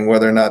in saying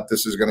whether or not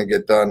this is going to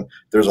get done.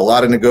 There's a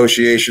lot of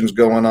negotiations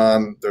going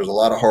on. There's a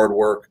lot of hard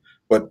work,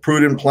 but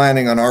prudent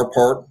planning on our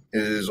part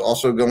is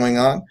also going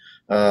on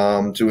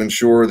to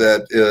ensure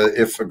that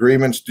if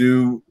agreements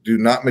do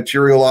not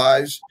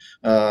materialize,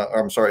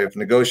 if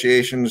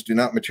negotiations do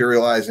not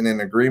materialize in an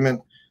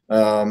agreement,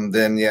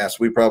 then yes,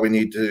 we probably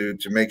need to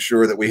make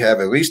sure that we have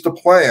at least a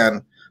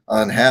plan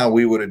on how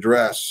we would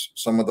address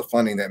some of the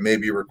funding that may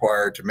be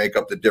required to make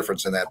up the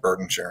difference in that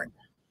burden sharing.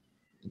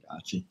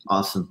 Gotcha.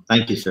 Awesome.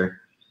 Thank you, sir.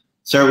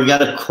 Sir, we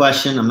got a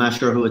question. I'm not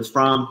sure who it's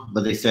from,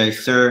 but they say,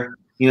 sir,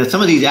 some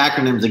of these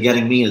acronyms are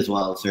getting me as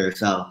well, sir.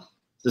 So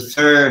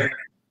sir,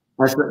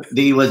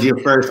 was your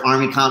first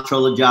Army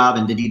comptroller job,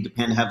 and did you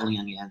depend heavily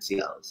on the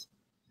NCOs?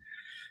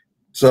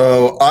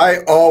 So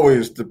I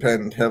always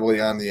depend heavily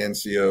on the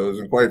NCOs,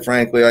 and quite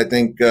frankly, I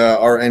think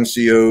our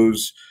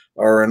NCOs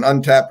are an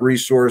untapped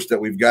resource that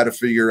we've got to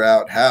figure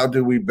out how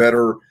do we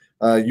better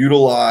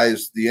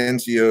utilize the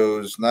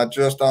NCOs, not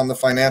just on the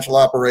financial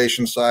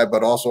operations side,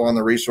 but also on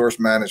the resource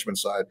management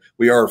side.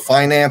 We are a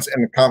finance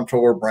and a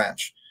comptroller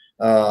branch.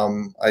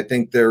 I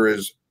think there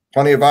is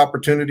plenty of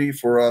opportunity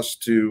for us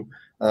to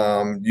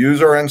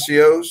use our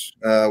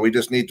NCOs. We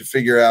just need to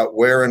figure out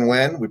where and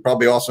when. We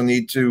probably also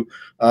need to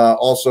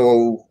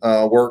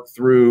work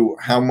through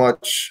how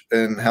much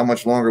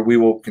longer we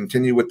will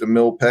continue with the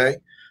mill pay.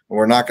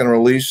 We're not going to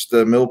release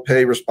the mill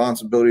pay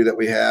responsibility that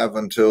we have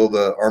until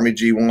the Army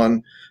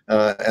G1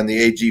 and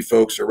the AG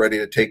folks are ready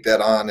to take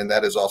that on, and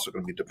that is also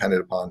going to be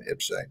dependent upon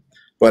IPSA.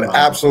 But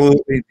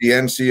absolutely, the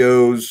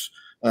NCOs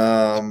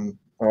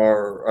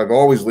I've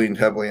always leaned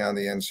heavily on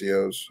the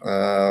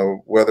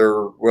NCOs,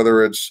 whether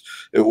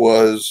it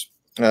was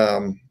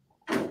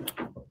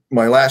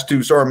my last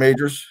two Sergeant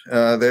Majors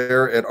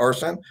there at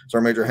Arsen,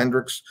 Sergeant Major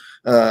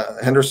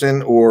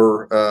Henderson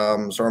or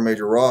Sergeant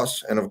Major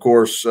Ross, and of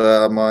course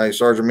my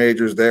Sergeant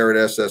Majors there at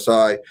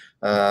SSI,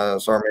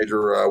 Sergeant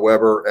Major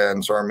Weber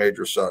and Sergeant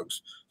Major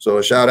Suggs. So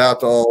a shout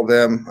out to all of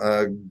them.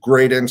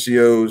 Great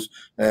NCOs,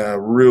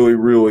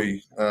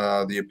 really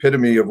the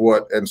epitome of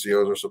what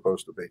NCOs are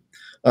supposed to be.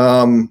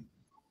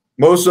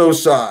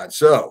 MOSO-SOD.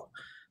 So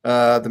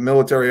the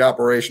Military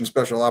Operations,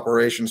 Special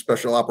Operations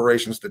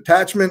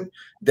Detachment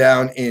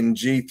down in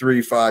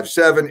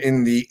G357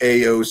 in the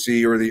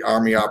AOC, or the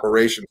Army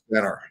Operations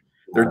Center.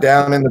 They're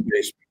down in the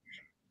basement.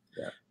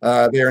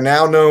 They are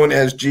now known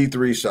as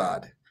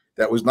G3-SOD.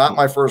 That was not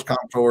my first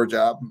comptroller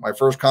job. My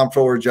first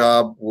comptroller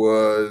job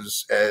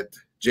was at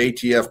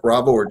JTF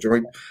Bravo, or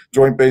Joint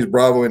Base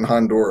Bravo in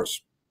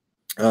Honduras.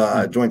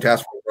 Joint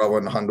Task Force Bravo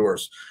in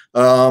Honduras.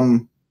 I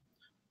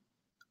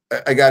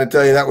got to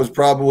tell you, that was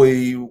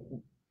probably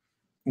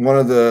one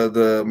of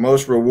the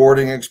most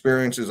rewarding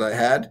experiences I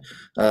had.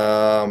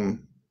 Alone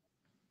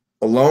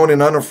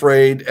and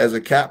unafraid as a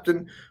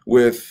captain,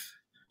 with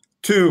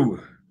two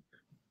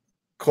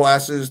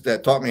classes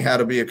that taught me how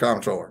to be a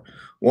comptroller.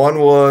 One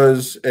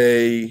was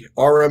a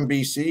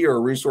RMBC,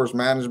 or Resource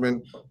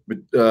Management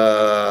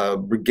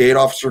Brigade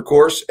Officer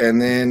course,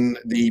 and then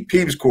the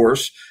PEBS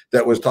course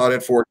that was taught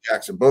at Fort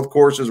Jackson. Both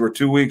courses were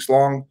 2 weeks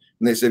long,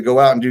 and they said, go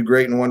out and do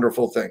great and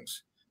wonderful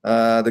things.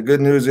 The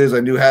good news is I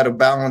knew how to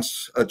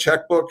balance a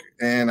checkbook,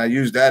 and I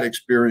used that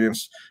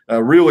experience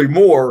really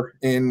more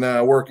in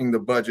working the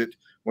budget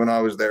when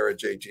I was there at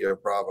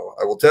JTF Bravo.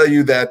 I will tell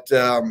you that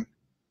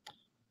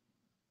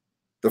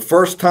the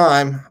first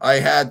time I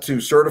had to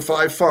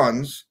certify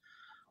funds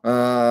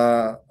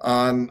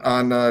on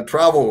a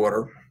travel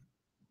order,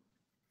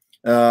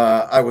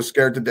 I was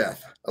scared to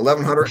death.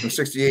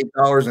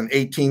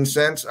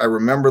 $1,168.18. I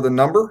remember the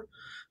number.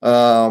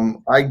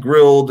 I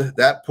grilled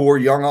that poor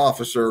young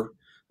officer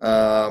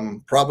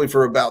probably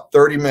for about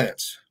 30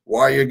 minutes.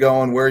 Why are you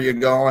going? Where are you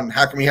going?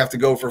 How come you have to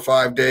go for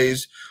 5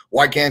 days?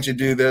 Why can't you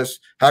do this?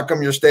 How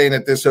come you're staying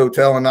at this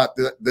hotel and not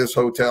this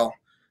hotel?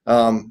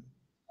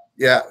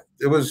 Yeah,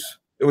 it was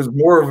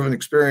more of an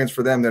experience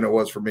for them than it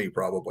was for me,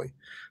 probably.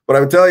 But I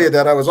would tell you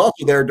that I was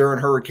also there during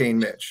Hurricane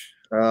Mitch.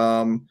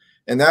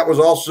 And that was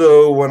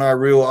also when I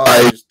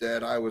realized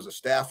that I was a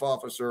staff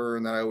officer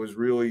and that I was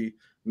really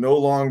no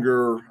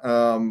longer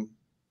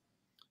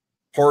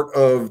part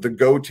of the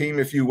GO team,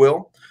 if you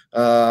will.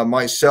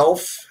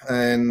 Myself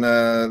and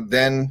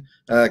then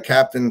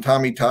Captain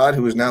Tommy Todd,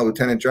 who is now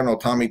Lieutenant General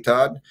Tommy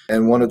Todd,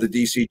 and one of the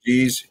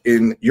DCGs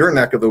in your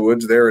neck of the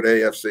woods there at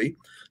AFC.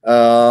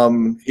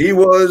 He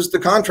was the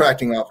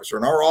contracting officer,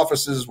 and our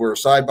offices were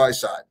side by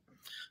side.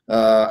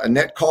 A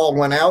net call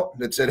went out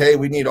that said, hey,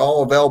 we need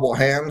all available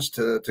hands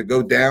to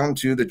go down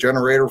to the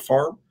generator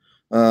farm.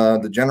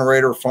 The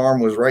generator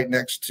farm was right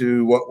next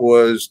to what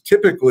was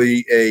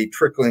typically a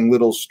trickling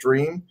little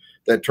stream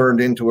that turned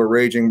into a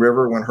raging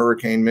river when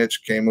Hurricane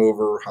Mitch came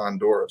over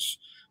Honduras.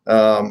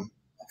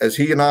 As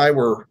he and I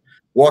were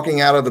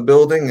walking out of the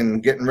building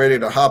and getting ready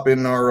to hop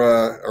in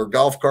our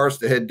golf carts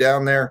to head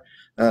down there,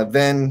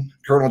 then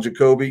Colonel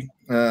Jacoby.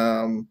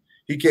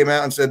 He came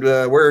out and said,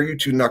 where are you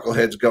two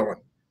knuckleheads going?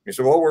 He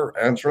said, well, we're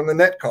answering the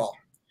net call.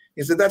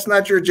 He said, that's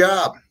not your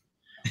job.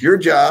 Your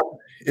job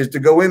is to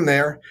go in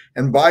there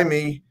and buy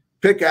me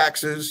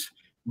pickaxes,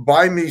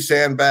 buy me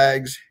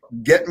sandbags,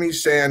 get me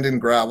sand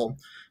and gravel.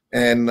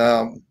 And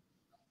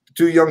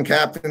two young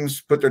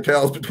captains put their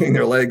tails between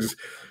their legs,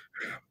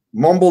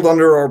 mumbled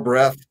under our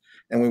breath,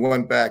 and we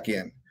went back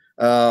in.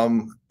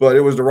 But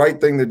it was the right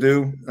thing to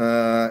do,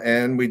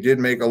 and we did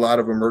make a lot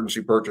of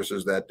emergency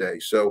purchases that day.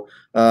 So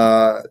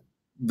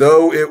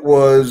though it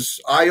was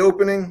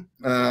eye-opening,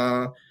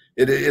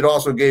 it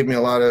also gave me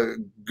a lot of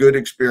good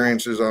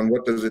experiences on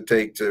what does it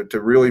take to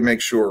really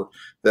make sure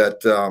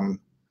that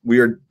we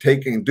are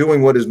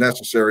doing what is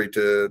necessary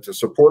to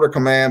support a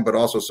command, but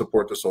also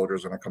support the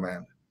soldiers in a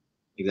command.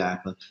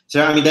 Exactly.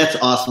 So, I mean, that's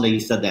awesome that you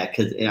said that,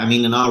 because, I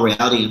mean, in all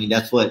reality, I mean,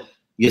 that's what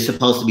you're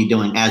supposed to be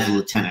doing as a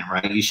lieutenant,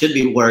 right? You should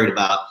be worried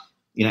about,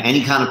 you know,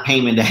 any kind of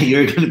payment that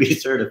you're going to be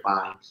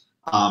certifying.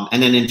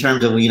 And then in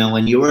terms of, you know,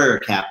 when you were a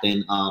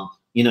captain,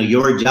 you know,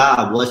 your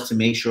job was to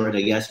make sure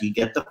that, yes, you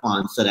get the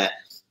funds so that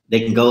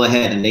they can go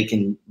ahead and they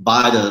can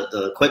buy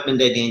the equipment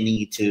that they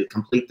need to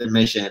complete the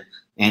mission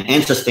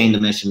and sustain the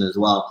mission as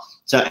well.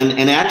 So, and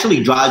it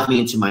actually drives me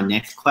into my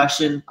next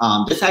question.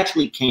 This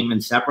actually came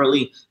in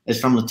separately. It's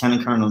from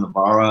Lieutenant Colonel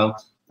Navarro.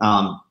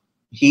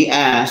 He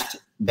asked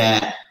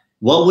that,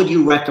 what would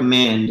you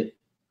recommend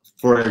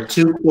for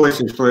 2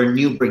 courses for a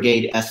new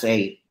brigade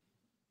S8?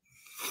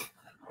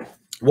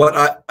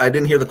 What? I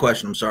didn't hear the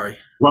question. I'm sorry.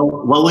 Well,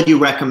 what would you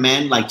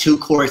recommend, like 2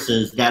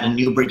 courses that a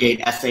new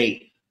brigade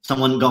S8,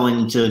 someone going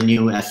into a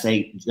new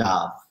S8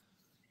 job?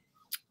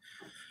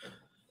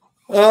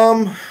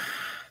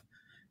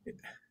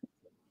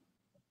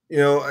 You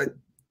know,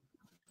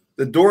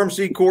 the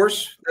Dorm-C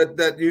course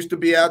that used to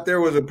be out there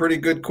was a pretty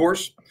good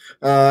course.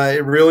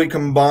 It really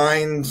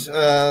combined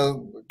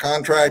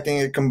contracting.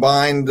 It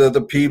combined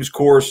the Peeves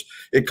course.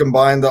 It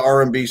combined the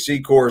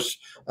RMBC course.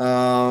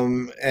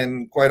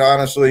 And quite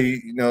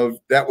honestly, you know,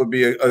 that would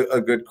be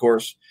a good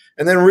course.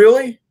 And then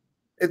really,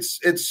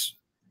 it's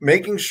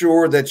making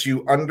sure that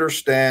you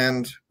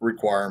understand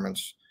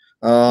requirements,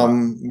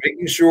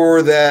 making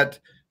sure that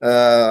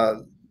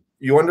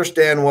you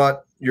understand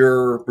what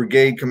your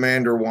brigade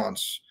commander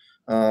wants.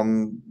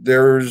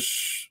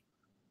 There's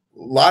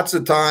lots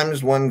of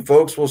times when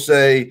folks will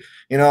say,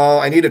 you know,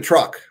 I need a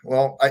truck.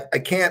 Well, I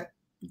can't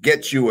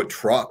get you a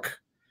truck.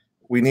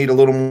 We need a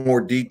little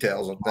more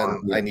details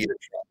than I need a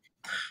truck.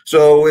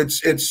 So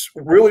it's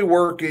really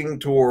working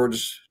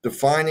towards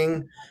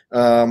defining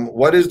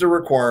what is the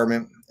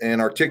requirement and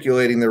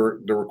articulating the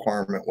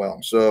requirement well.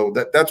 So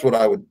that's what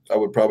I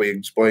would probably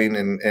explain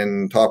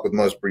and talk with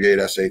most brigade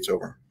S8s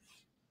over.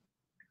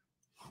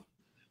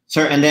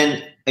 Sir, and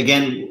then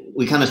again,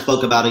 we kind of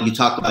spoke about it. You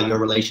talked about your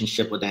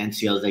relationship with the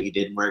NCOs that you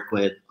did work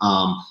with.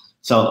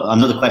 So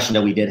another question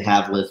that we did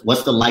have was,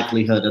 what's the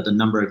likelihood of the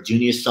number of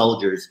junior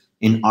soldiers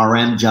in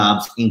RM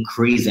jobs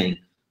increasing?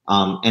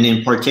 And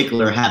in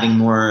particular, having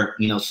more,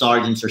 you know,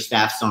 sergeants or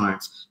staff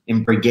sergeants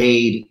in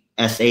brigade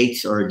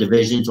S8s or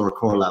divisions or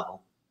corps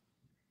level?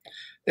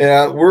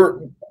 Yeah,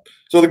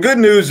 so the good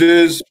news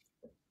is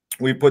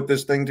we put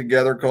this thing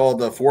together called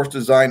the Force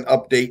Design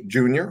Update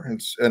Junior.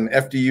 It's an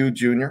FDU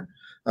junior.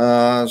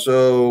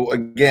 So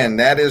again,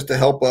 that is to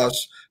help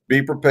us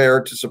be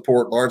prepared to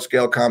support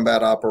large-scale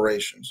combat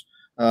operations.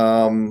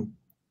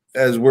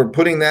 As we're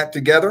putting that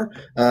together,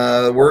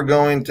 we're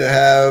going to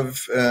have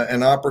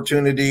an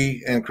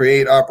opportunity and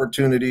create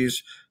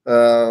opportunities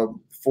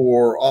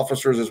for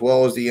officers as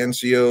well as the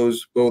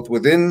NCOs, both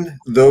within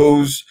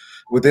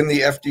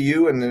the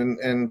FDU,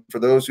 and for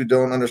those who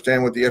don't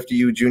understand what the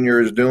FDU Junior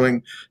is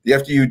doing, the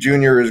FDU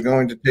Junior is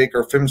going to take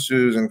our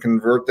FMCs and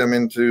convert them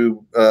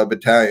into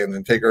battalions,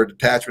 and take our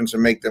detachments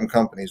and make them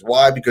companies.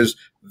 Why? Because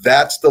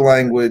that's the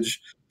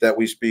language that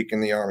we speak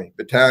in the Army: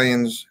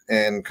 battalions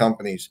and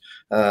companies.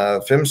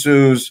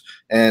 FMCs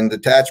and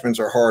detachments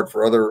are hard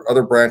for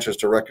other branches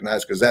to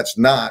recognize, because that's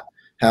not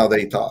how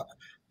they talk.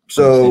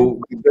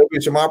 So there'll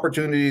be some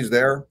opportunities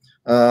there.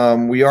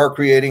 We are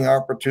creating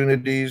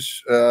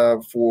opportunities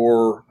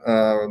for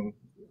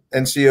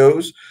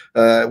NCOs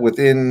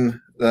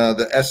within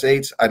the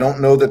S8s. I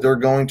don't know that they're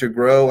going to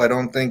grow. I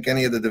don't think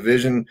any of the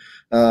division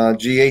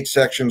G8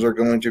 sections are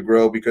going to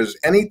grow, because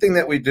anything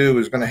that we do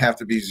is going to have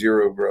to be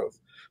zero growth.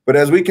 But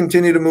as we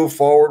continue to move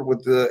forward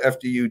with the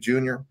FDU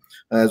Junior,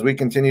 as we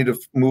continue to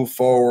move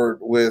forward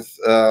with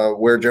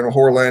where General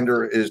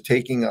Horlander is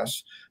taking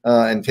us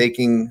and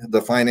taking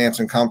the finance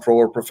and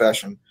comptroller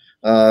profession,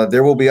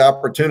 there will be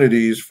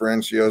opportunities for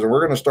NCOs, and we're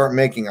going to start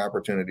making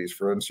opportunities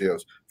for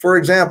NCOs. For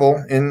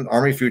example, in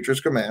Army Futures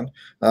Command,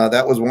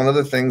 that was one of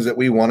the things that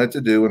we wanted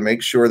to do and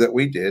make sure that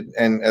we did.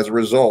 And as a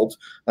result,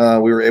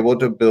 we were able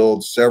to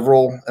build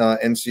several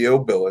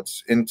NCO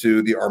billets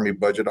into the Army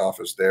Budget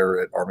Office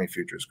there at Army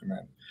Futures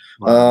Command.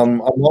 Wow.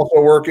 I'm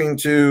also working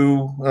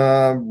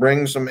to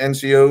bring some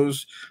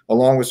NCOs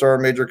along with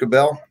Sergeant Major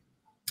Cabell,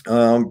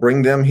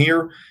 bring them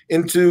here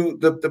into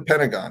the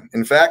Pentagon.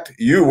 In fact,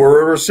 you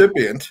were a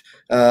recipient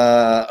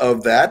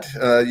of that.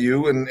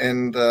 You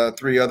and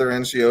 3 other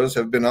NCOs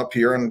have been up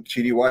here on a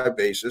TDY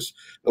basis,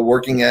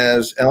 working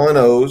as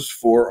L&Os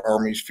for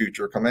Army's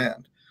Future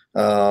Command.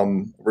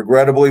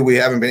 Regrettably, we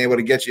haven't been able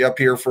to get you up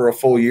here for a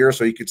full year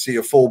so you could see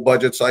a full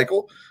budget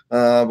cycle,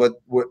 but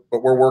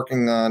we're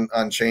working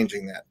on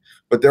changing that.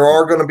 But there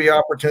are going to be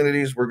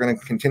opportunities. We're going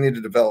to continue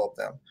to develop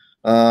them.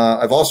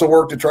 I've also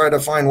worked to try to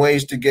find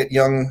ways to get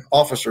young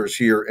officers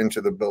here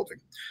into the building.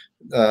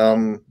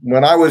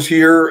 When I was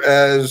here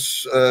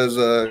as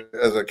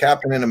a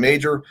captain and a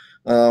major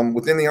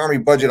within the Army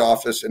Budget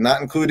Office, and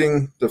not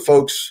including the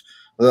folks,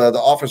 the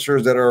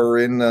officers that are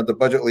in the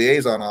Budget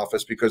Liaison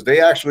Office, because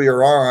they actually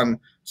are on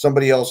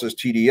somebody else's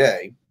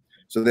TDA,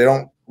 so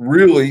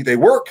they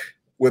work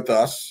with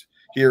us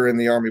here in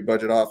the Army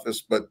Budget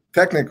Office, but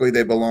technically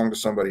they belong to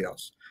somebody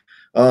else.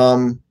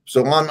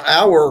 So on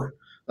our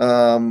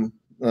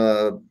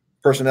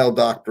personnel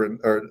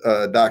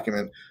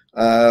document,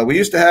 we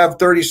used to have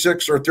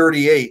 36 or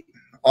 38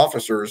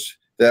 officers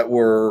that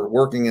were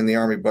working in the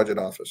Army Budget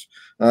Office.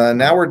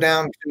 Now we're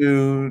down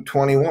to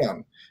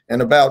 21,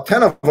 and about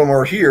 10 of them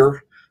are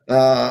here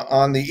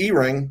on the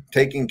E-ring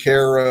taking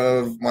care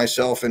of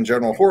myself and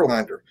General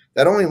Horlander.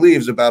 That only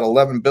leaves about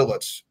 11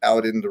 billets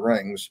out in the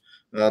rings.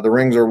 The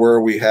rings are where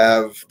we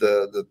have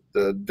the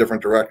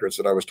different directorates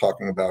that I was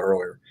talking about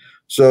earlier.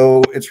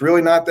 So it's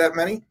really not that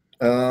many.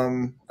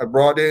 I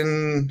brought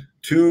in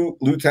 2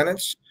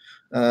 lieutenants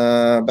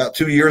about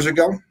 2 years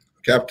ago,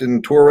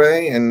 Captain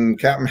Torre and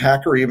Captain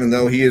Hacker, even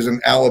though he is an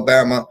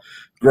Alabama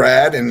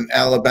grad and an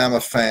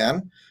Alabama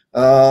fan.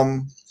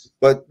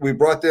 But we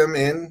brought them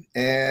in,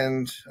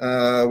 and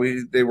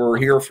they were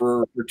here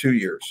for 2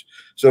 years.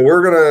 So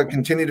we're going to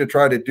continue to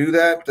try to do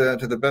that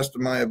to the best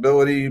of my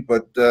ability,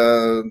 but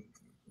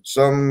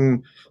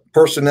some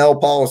personnel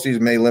policies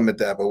may limit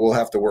that, but we'll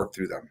have to work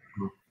through them.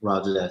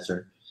 Roger that,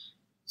 sir.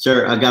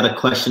 Sir, I got a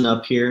question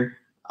up here.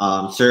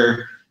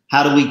 Sir,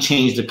 how do we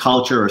change the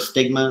culture or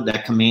stigma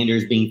that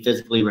commanders being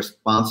physically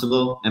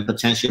responsible and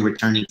potentially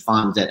returning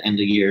funds at end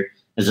of year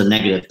is a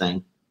negative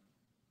thing?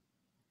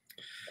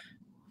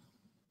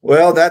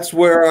 Well, that's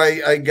where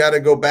I got to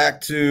go back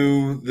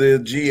to the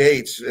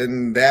G8s,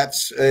 and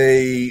that's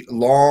a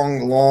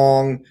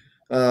long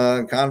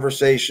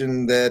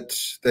conversation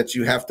that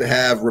you have to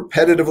have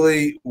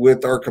repetitively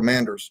with our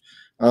commanders.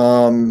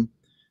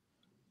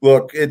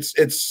 Look,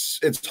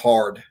 it's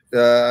hard.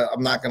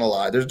 I'm not going to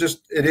lie.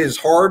 It is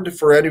hard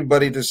for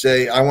anybody to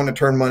say, I want to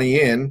turn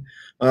money in,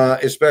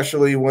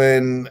 especially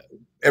when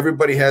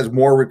everybody has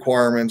more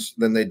requirements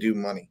than they do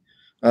money.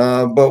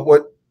 But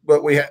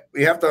what we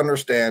have to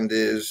understand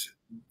is,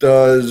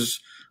 does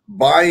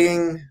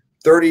buying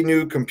 30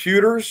 new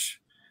computers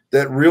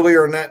that really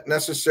are not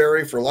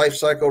necessary for life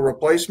cycle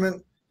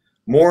replacement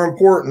more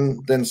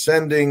important than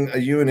sending a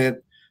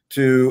unit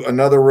to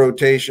another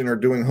rotation or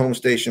doing home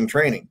station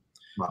training?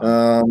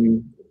 Wow.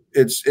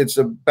 It's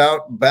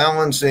about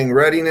balancing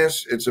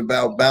readiness. It's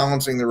about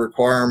balancing the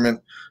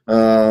requirement.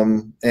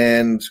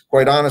 And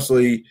quite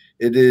honestly,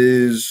 it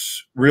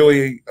is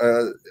really,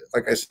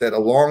 like I said, a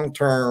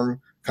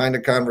long-term kind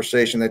of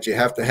conversation that you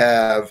have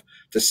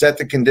to set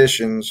the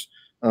conditions.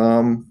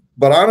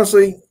 But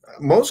honestly,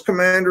 most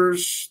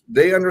commanders,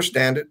 they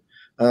understand it.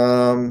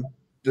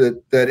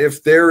 That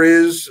if there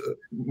is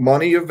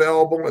money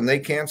available and they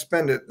can't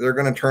spend it, they're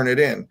going to turn it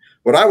in.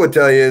 What I would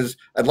tell you is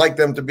I'd like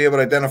them to be able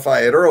to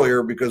identify it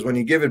earlier, because when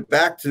you give it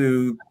back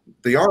to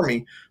the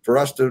Army for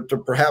us to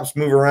perhaps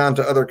move around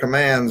to other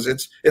commands,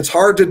 it's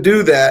hard to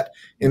do that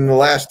in the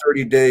last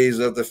 30 days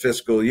of the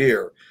fiscal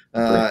year,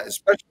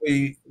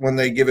 especially when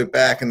they give it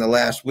back in the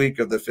last week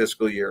of the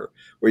fiscal year,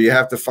 where you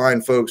have to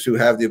find folks who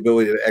have the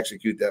ability to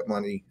execute that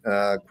money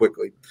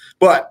quickly.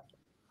 But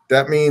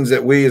that means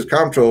that we as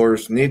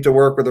comptrollers need to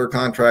work with our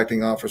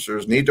contracting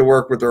officers, need to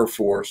work with our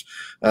force,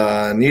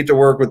 need to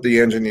work with the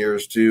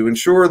engineers to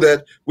ensure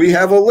that we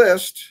have a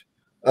list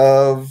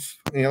of,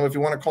 if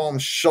you want to call them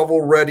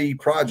shovel-ready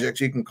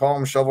projects, you can call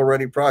them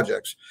shovel-ready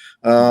projects.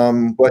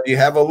 But you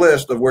have a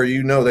list of where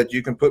you know that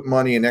you can put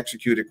money and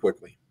execute it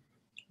quickly.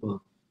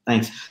 Well,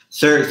 thanks,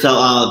 sir.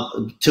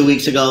 So 2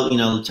 weeks ago,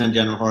 Lieutenant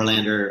General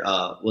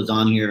Horlander was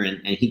on here,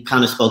 and he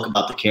kind of spoke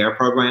about the CARE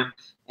program.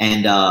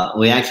 And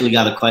we actually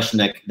got a question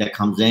that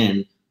comes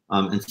in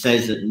and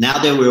says that now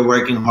that we're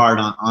working hard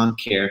on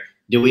CARE,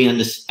 do we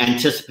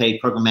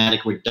anticipate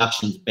programmatic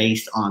reductions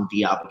based on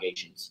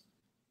de-obligations?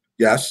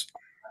 Yes.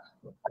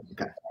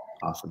 Okay,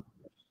 awesome.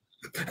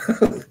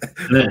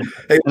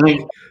 Hey,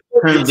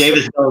 Colonel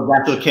Davis knows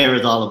that's what CARE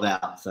is all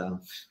about. So,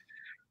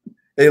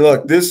 hey,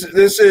 look, this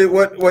is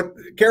what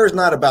CARE is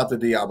not about, the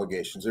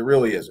de-obligations. It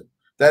really isn't.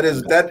 That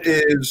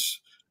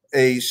is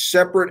a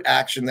separate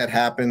action that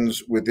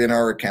happens within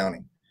our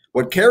accounting.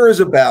 What CARE is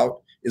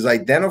about is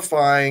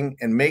identifying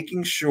and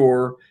making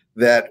sure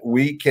that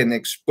we can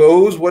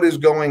expose what is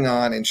going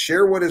on and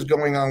share what is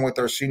going on with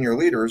our senior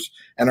leaders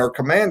and our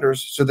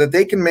commanders so that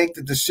they can make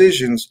the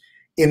decisions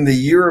in the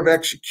year of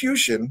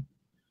execution,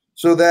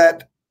 so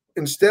that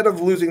instead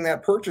of losing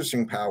that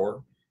purchasing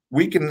power,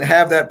 we can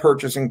have that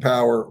purchasing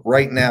power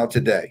right now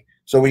today.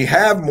 So we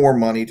have more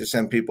money to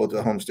send people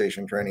to home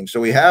station training. So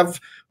we have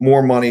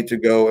more money to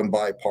go and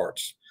buy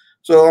parts.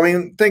 So, I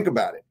mean, think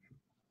about it.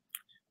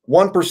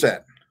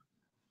 1%.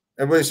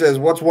 Everybody says,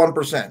 what's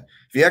 1%?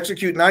 If you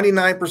execute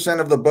 99%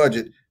 of the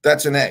budget,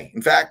 that's an A.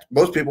 In fact,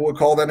 most people would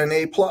call that an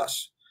A+.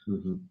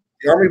 Mm-hmm.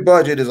 The Army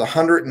budget is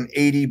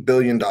 $180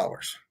 billion. 1%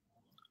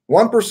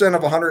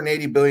 of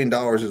 $180 billion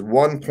is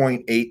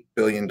 $1.8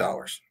 billion.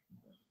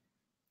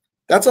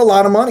 That's a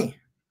lot of money.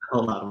 A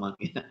lot of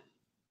money.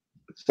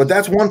 But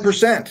that's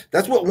 1%.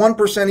 That's what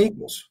 1%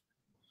 equals.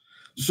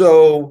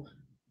 So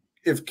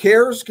if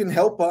CARES can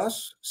help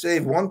us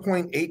save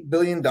 $1.8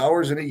 billion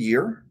in a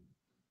year,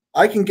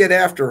 I can get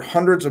after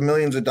hundreds of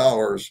millions of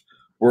dollars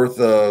worth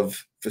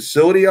of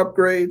facility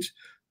upgrades,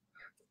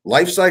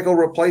 life cycle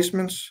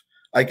replacements.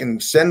 I can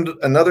send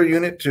another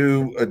unit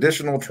to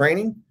additional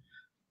training.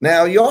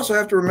 Now, you also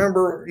have to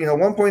remember,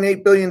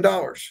 $1.8 billion.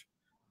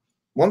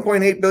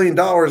 $1.8 billion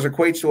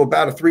equates to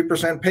about a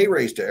 3% pay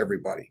raise to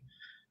everybody.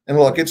 And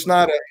look, it's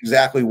not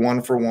exactly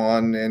one for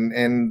one,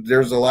 and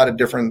there's a lot of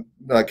different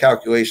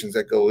calculations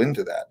that go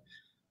into that.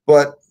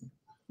 But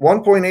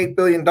 $1.8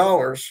 billion,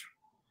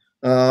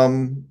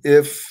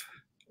 if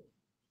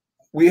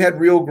we had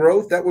real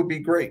growth, that would be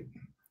great.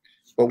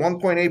 But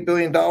 $1.8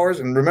 billion,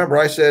 and remember,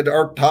 I said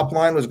our top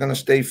line was going to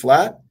stay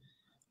flat.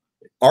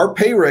 Our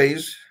pay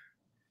raise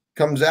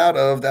comes out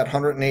of that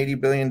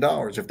 $180 billion.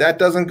 If that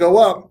doesn't go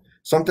up,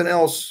 something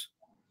else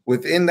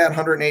within that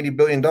 $180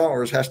 billion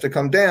has to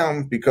come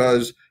down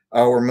because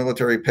our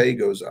military pay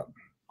goes up.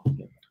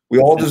 We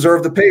all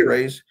deserve the pay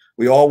raise.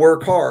 We all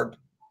work hard,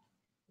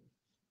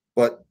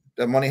 but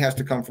that money has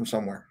to come from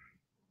somewhere.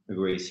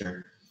 Agree,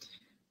 sir.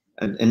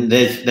 And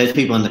there's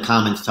people in the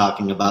comments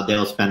talking about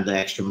they'll spend the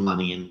extra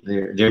money and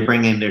they're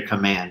bringing their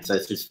command. So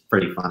it's just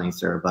pretty funny,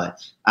 sir.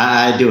 But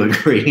I do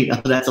agree.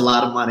 That's a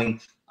lot of money.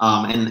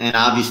 And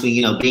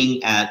obviously,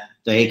 being at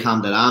the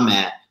ACOM that I'm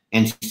at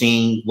and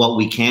seeing what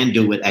we can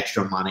do with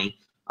extra money,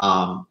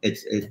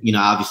 it's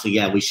obviously,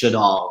 yeah, we should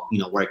all,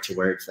 work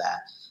towards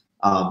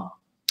that.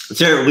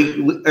 Sir,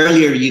 we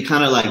earlier, you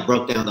kind of like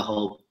broke down the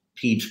whole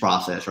PEEBS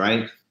process,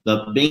 right?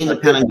 Being in the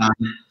Pentagon.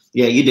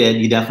 Yeah, you did.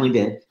 You definitely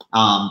did.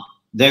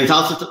 There's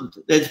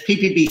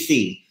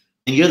PPBC,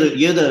 and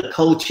you're the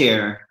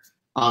co-chair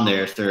on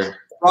there, sir.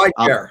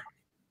 Tri-chair.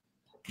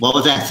 What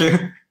was that,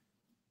 sir?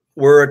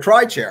 We're a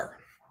tri-chair.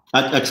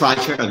 A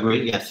tri-chair,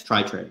 agree? Yes,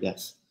 tri-chair,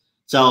 yes.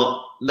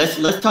 So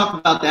let's talk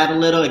about that a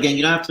little. Again,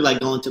 you don't have to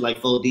go into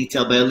full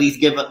detail, but at least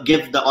give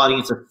the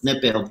audience a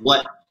snippet of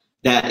what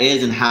that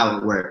is and how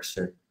it works,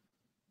 sir.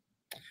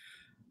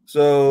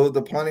 So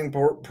the Planning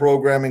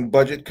Programming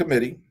Budget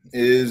Committee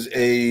is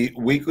a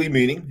weekly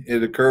meeting.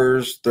 It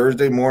occurs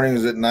Thursday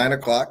mornings at 9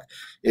 o'clock.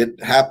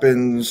 It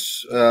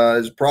happens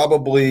is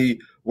probably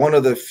one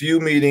of the few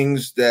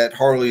meetings that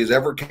Harley has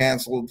ever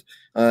canceled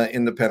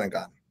in the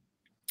Pentagon.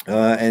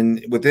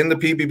 And within the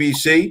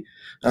PPBC,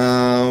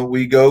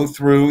 we go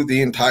through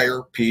the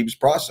entire PEEBS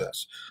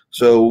process.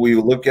 So we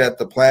look at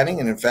the planning,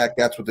 and in fact,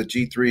 that's what the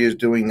G3 is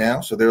doing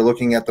now. So they're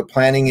looking at the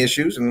planning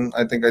issues, and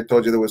I think I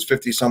told you there was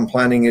 50-some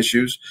planning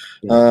issues,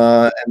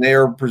 and they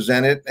are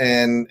presented,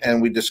 and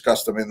we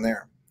discuss them in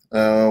there.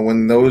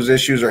 When those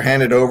issues are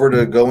handed over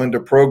to go into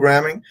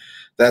programming,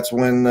 that's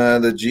when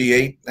the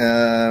G8,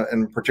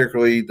 and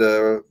particularly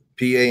the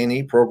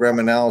PA&E, Program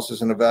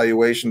Analysis and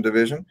Evaluation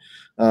Division,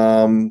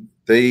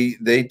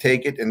 they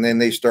take it, and then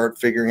they start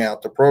figuring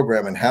out the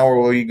program and how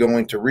are we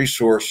going to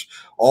resource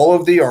all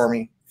of the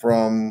Army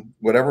from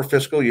whatever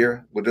fiscal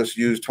year. We'll just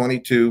use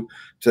 22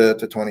 to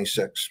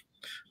 26.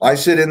 I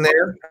sit in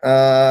there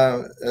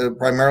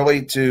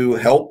primarily to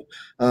help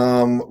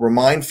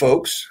remind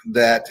folks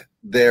that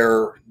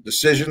their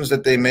decisions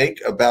that they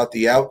make about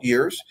the out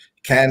years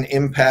can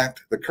impact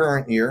the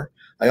current year.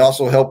 I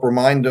also help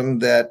remind them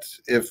that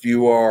if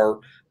you are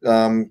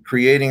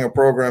creating a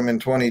program in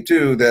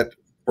 22 that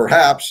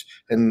perhaps,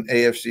 and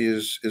AFC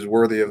is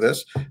worthy of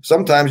this,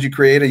 sometimes you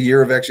create a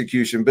year of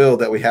execution bill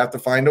that we have to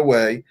find a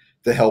way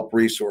to help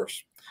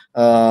resource.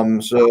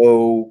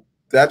 So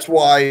that's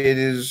why it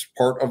is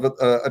part of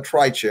a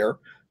tri-chair,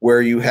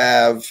 where you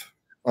have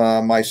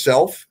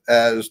myself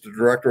as the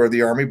director of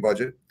the Army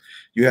budget,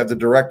 you have the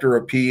director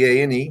of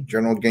PA&E,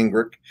 General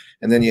Gingrich,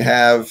 and then you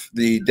have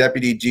the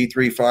deputy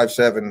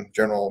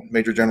G357,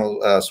 Major General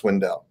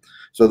Swindell.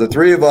 So the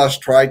three of us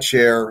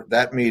tri-chair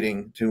that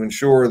meeting to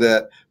ensure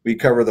that we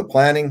cover the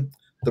planning,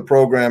 the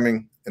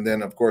programming, and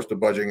then, of course, the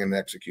budgeting and the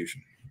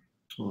execution.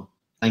 Cool.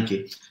 Thank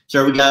you.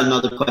 Sir, we got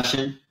another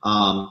question.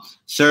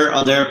 Sir,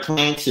 are there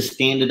plans to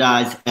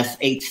standardize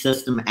S8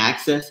 system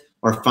access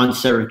or fund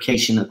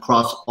certification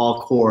across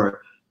all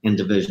corps and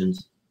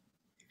divisions?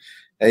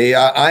 Hey,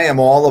 I am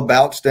all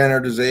about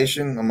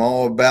standardization. I'm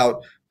all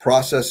about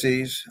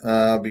processes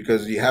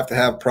because you have to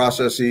have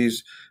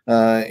processes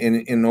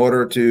in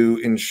order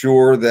to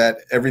ensure that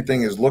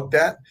everything is looked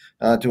at,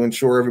 to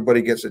ensure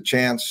everybody gets a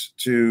chance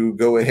to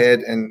go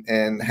ahead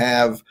and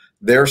have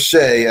their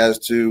say as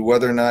to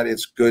whether or not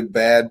it's good,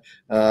 bad,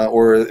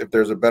 or if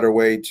there's a better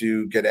way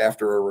to get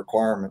after a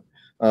requirement.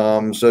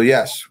 So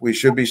yes, we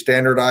should be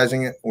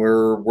standardizing it.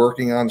 We're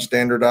working on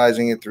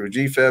standardizing it through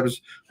GFEBs.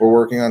 We're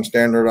working on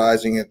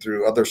standardizing it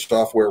through other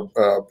software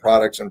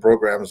products and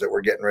programs that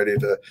we're getting ready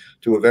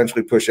to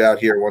eventually push out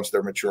here once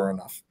they're mature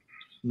enough.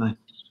 Nice.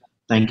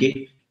 Thank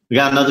you. We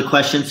got another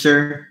question,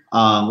 sir.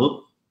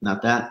 Whoop,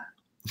 not that.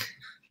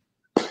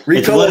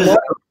 Recoloring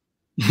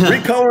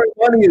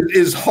money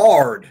is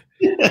hard.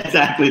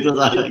 Exactly.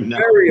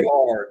 Very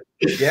hard.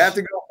 You have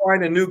to go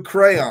find a new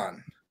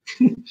crayon.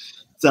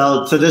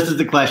 So this is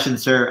the question,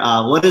 sir.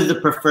 What is the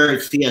preferred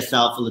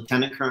CSL for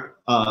Lieutenant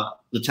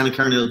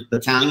Colonel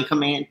Battalion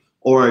Command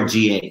or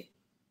GA?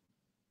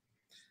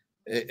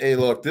 Hey,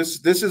 look,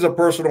 this is a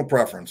personal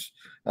preference.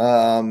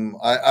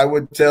 I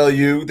would tell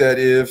you that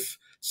if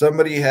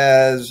somebody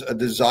has a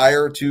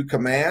desire to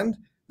command,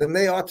 then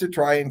they ought to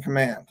try and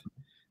command.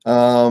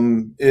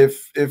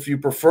 If you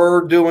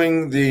prefer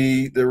doing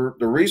the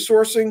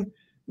resourcing,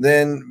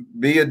 then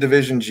be a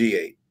Division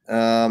G8.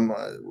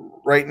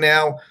 Right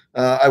now,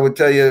 I would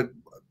tell you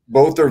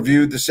both are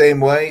viewed the same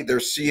way. They're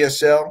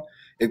CSL.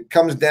 It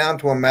comes down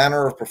to a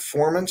matter of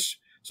performance.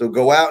 So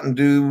go out and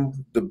do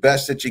the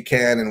best that you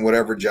can in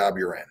whatever job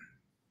you're in.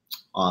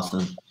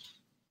 Awesome.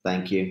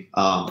 Thank you.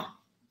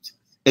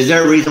 Is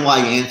there a reason why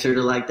you answered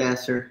it like that,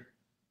 sir?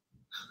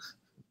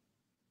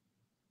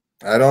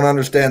 I don't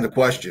understand the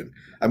question.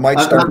 I might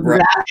start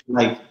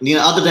like, you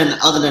know, other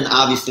than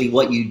obviously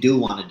what you do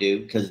want to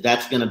do, because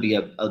that's going to be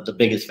the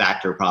biggest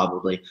factor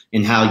probably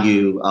in how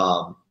you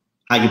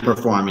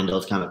perform in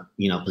those kind of,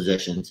 you know,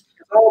 positions.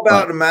 It's all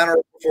about a matter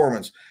of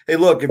performance. Hey,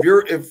 look,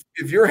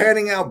 if you're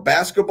handing out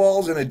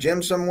basketballs in a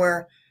gym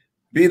somewhere,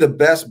 be the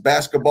best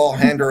basketball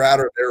hander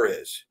outer there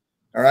is.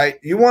 All right.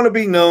 You want to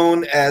be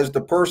known as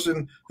the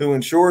person who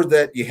ensures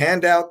that you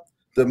hand out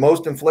the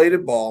most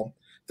inflated ball,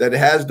 that it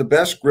has the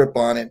best grip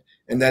on it,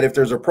 and that if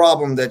there's a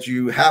problem that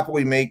you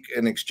happily make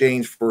an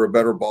exchange for a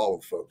better ball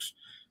with folks.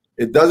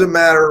 It doesn't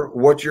matter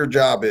what your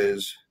job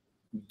is.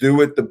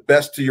 Do it the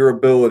best to your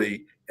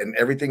ability, and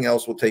everything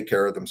else will take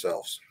care of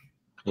themselves.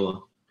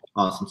 Cool.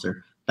 Awesome,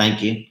 sir.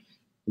 Thank you.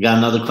 We got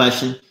another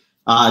question.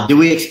 Do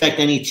we expect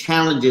any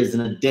challenges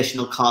and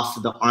additional costs to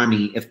the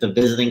Army if the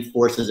visiting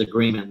forces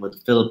agreement with the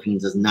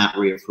Philippines is not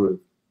reapproved?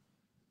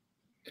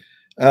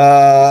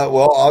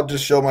 Well, I'll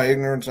just show my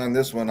ignorance on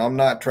this one. I'm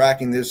not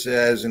tracking this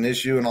as an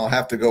issue, and I'll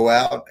have to go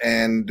out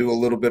and do a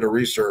little bit of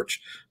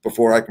research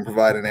before I can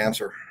provide an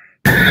answer.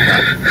 We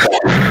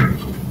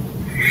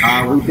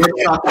did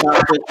talk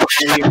about this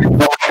earlier.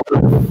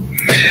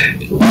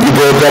 You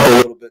broke up a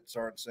little bit,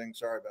 Sergeant Singh.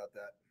 Sorry about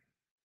that.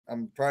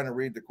 I'm trying to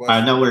read the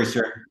question. No worries,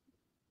 sir.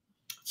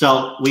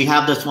 So we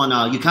have this one.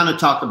 You kind of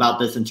talked about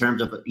this in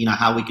terms of, you know,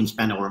 how we can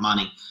spend our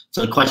money.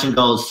 So the question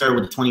goes, sir,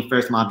 with the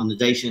 21st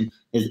modernization,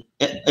 is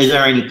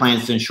there any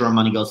plans to ensure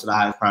money goes to the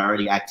highest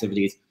priority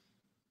activities?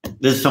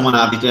 This is someone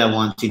obviously that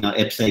wants, you know,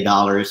 IPSA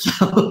dollars.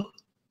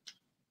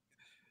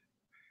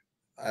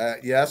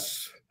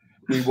 Yes,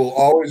 we will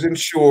always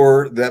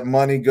ensure that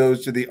money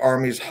goes to the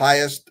Army's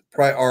highest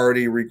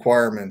priority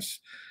requirements,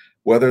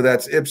 whether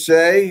that's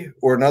IPSA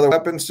or another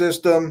weapon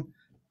system.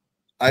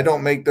 I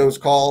don't make those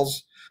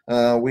calls.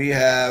 We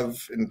have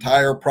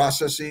entire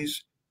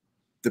processes,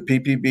 the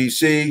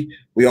PPBC.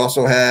 We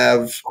also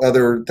have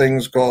other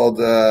things called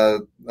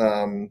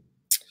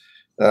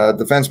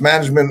defense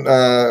management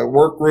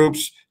work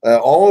groups.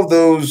 All of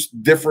those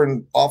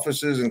different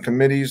offices and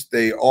committees,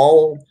 they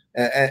all,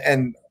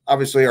 and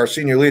obviously our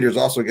senior leaders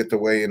also get to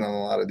weigh in on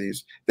a lot of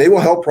these. They will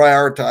help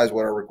prioritize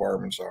what our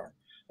requirements are,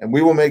 and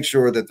we will make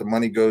sure that the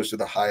money goes to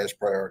the highest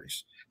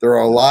priorities. There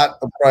are a lot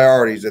of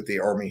priorities that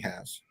the Army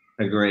has.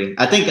 Agree.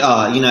 I think,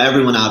 you know,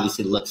 everyone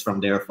obviously looks from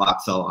their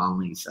foxhole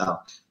only. So,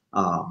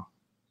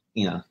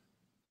 you know,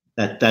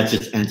 that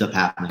just ends up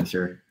happening,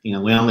 sir. You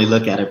know, we only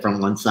look at it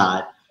from one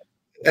side.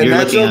 And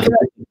that's okay.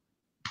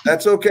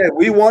 That's okay.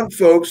 We want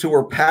folks who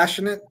are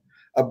passionate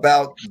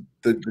about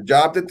the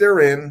job that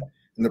they're in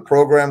and the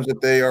programs that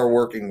they are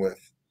working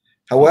with.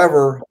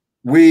 However,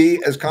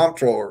 we as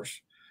comptrollers,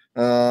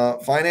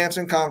 finance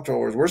and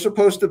comptrollers, we're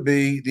supposed to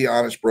be the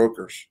honest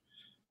brokers.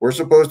 We're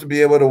supposed to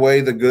be able to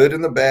weigh the good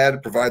and the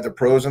bad, provide the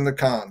pros and the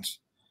cons.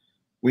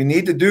 We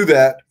need to do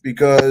that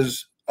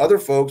because other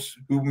folks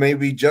who may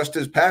be just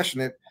as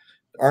passionate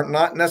are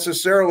not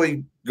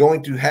necessarily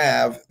going to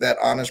have that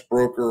honest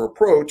broker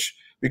approach,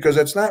 because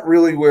that's not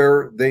really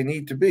where they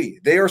need to be.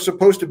 They are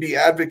supposed to be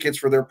advocates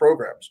for their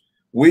programs.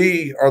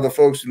 We are the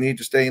folks who need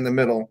to stay in the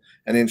middle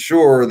and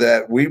ensure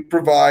that we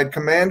provide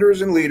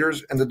commanders and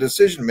leaders and the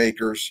decision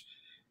makers.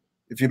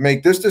 If you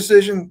make this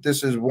decision,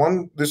 this is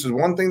one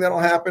thing that'll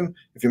happen.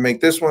 If you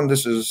make this one,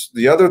 this is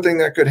the other thing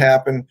that could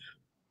happen.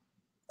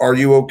 Are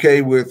you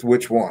okay with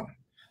which one?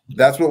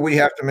 That's what we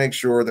have to make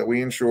sure that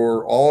we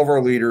ensure all of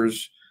our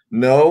leaders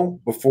know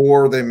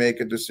before they make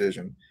a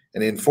decision.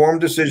 An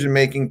informed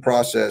decision-making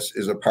process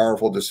is a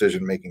powerful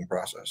decision-making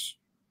process.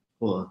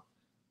 Cool.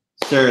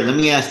 Sir, let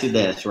me ask you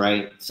this,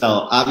 right?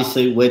 So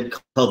obviously with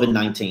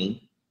COVID-19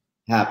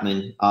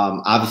 happening,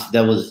 obviously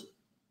there was,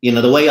 you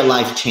know, the way your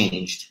life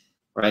changed.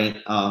 Right.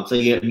 So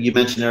you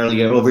mentioned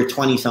earlier over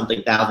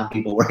 20-something thousand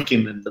people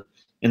working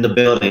in the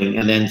building,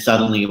 and then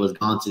suddenly it was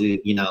gone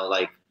to, you know,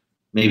 like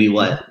maybe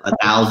what,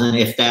 1,000,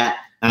 if that.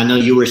 I know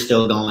you were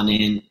still going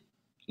in,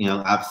 you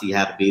know, obviously you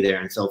had to be there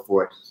and so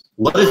forth.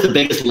 What is the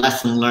biggest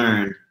lesson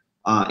learned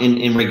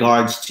in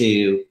regards to,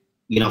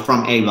 you know,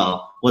 from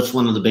AVO? What's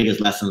one of the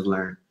biggest lessons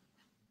learned?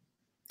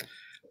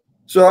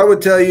 So I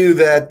would tell you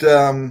that,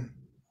 and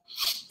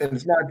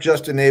it's not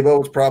just in AVO,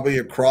 it's probably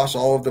across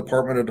all of the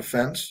Department of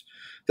Defense,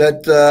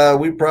 that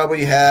we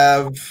probably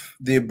have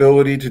the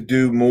ability to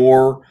do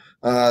more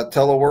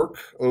telework.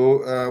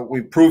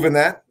 We've proven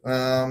that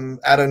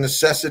out of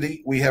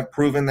necessity. We have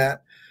proven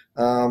that.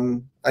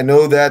 I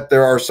know that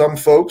there are some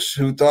folks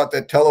who thought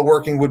that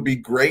teleworking would be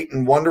great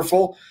and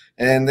wonderful,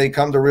 and they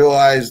come to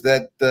realize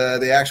that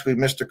they actually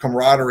missed the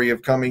camaraderie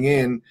of coming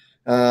in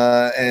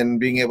and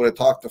being able to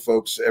talk to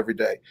folks every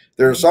day.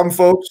 There are some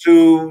folks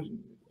who,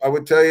 I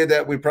would tell you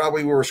that we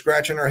probably were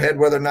scratching our head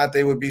whether or not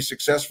they would be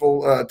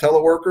successful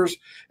teleworkers,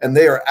 and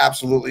they are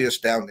absolutely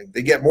astounding.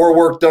 They get more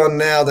work done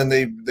now than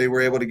they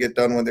were able to get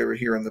done when they were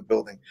here in the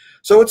building.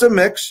 So it's a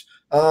mix.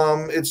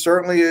 It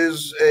certainly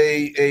is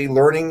a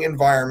learning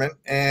environment,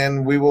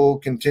 and we will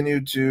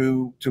continue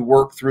to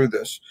work through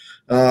this.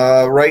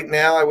 Right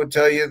now, I would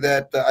tell you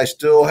that I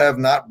still have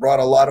not brought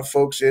a lot of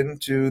folks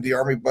into the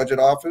Army Budget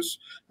Office.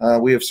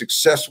 We have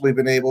successfully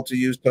been able to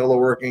use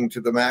teleworking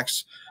to the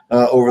max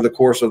over the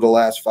course of the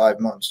last 5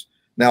 months.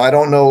 Now, I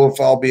don't know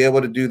if I'll be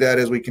able to do that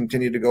as we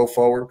continue to go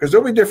forward, because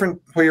there'll be different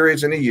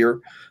periods in a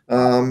year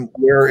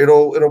where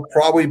it'll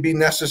probably be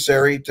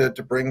necessary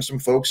to bring some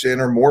folks in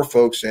or more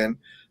folks in.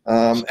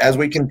 As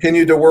we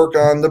continue to work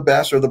on the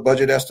BES, or the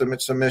budget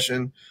estimate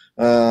submission,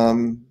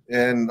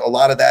 and a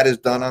lot of that is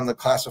done on the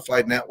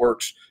classified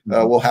networks,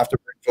 we'll have to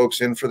bring folks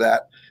in for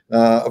that.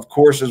 Of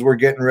course, as we're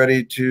getting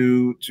ready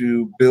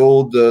to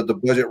build the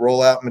budget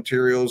rollout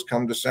materials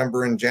come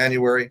December and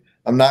January,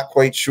 I'm not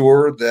quite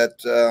sure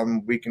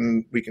that we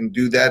can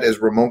do that as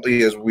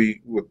remotely as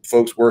with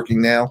folks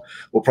working now.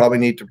 We'll probably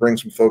need to bring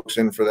some folks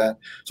in for that.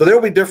 So there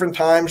will be different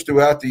times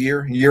throughout the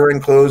year.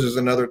 Year-end close is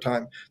another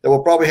time that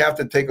we'll probably have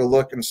to take a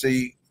look and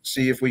see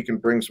if we can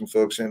bring some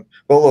folks in.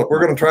 But look,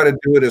 we're going to try to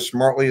do it as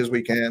smartly as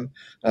we can.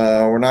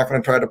 We're not going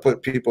to try to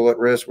put people at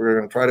risk. We're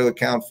going to try to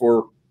account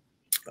for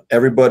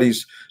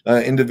everybody's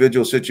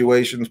individual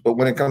situations, but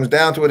when it comes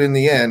down to it, in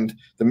the end,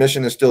 the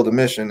mission is still the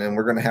mission, and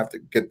we're going to have to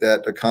get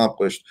that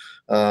accomplished.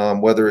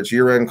 Whether it's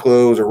year-end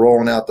close or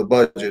rolling out the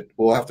budget,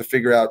 we'll have to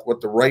figure out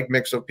what the right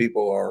mix of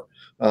people are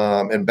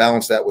and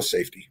balance that with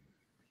safety.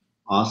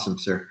 Awesome,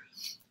 sir.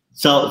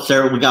 So,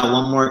 sir, we got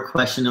one more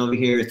question over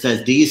here. It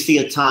says, do you see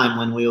a time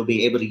when we will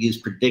be able to use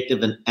predictive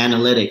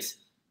analytics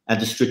at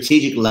the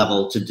strategic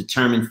level to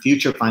determine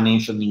future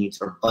financial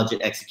needs or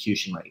budget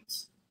execution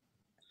rates?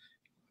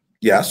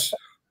 Yes.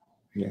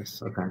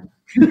 Yes. Okay.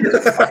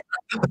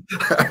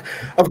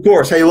 Of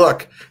course. Hey,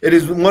 look, it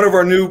is one of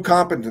our new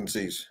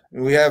competencies.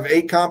 We have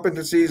 8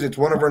 competencies. It's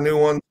one of our new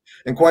ones.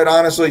 And quite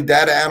honestly,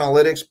 data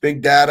analytics,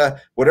 big data,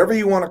 whatever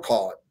you want to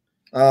call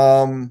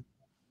it,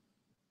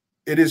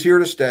 it is here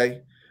to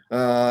stay.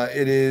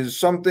 It is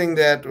something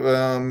that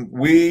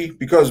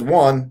because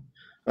one,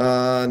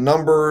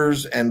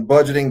 numbers and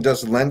budgeting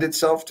does lend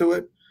itself to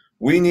it.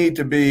 We need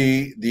to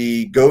be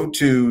the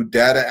go-to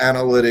data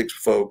analytics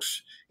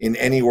folks in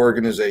any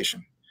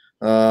organization.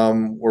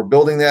 We're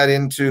building that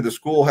into the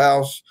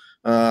schoolhouse.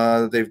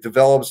 They've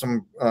developed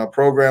some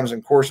programs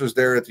and courses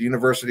there at the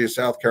University of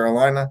South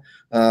Carolina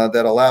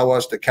that allow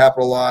us to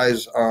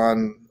capitalize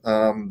on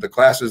the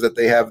classes that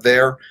they have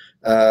there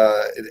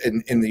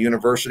in the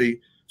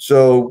university.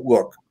 So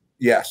look,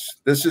 yes,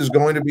 this is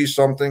going to be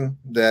something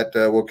that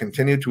will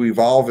continue to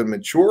evolve and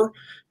mature,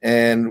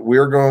 and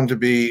we're going to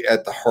be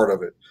at the heart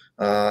of it.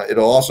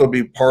 It'll also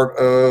be part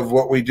of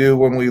what we do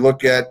when we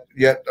look at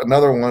yet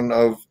another one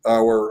of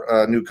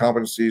our new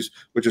competencies,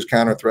 which is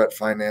counter-threat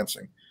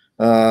financing.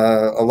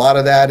 A lot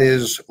of that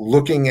is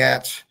looking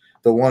at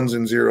the ones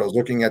and zeros,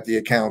 looking at the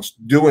accounts,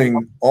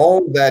 doing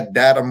all that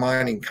data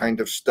mining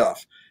kind of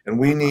stuff. And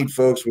we need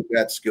folks with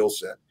that skill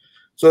set.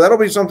 So that'll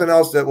be something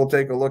else that we'll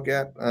take a look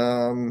at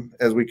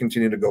as we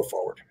continue to go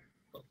forward.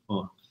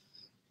 Cool.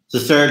 So,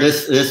 sir,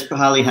 this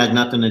probably has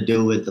nothing to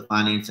do with the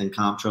finance and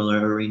comptroller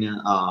arena,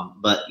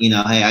 but, you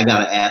know, hey, I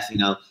got to ask, you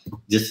know,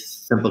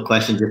 just simple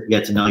question just to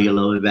get to know you a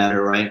little bit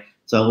better, right?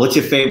 So what's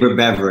your favorite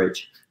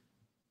beverage?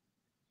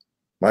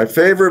 My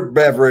favorite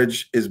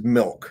beverage is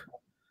milk.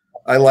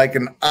 I like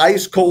an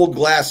ice cold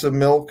glass of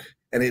milk,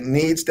 and it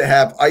needs to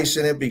have ice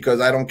in it because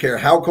I don't care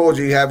how cold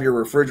you have your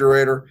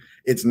refrigerator,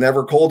 it's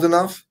never cold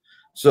enough.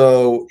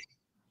 So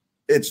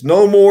it's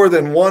no more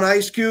than 1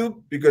 ice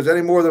cube, because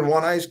any more than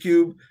 1 ice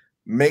cube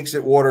makes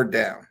it watered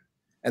down.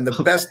 And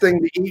the best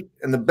thing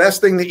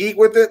to eat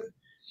with it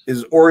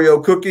is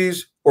Oreo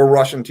cookies or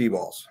Russian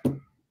T-balls.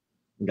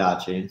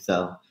 Got you.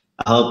 So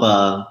I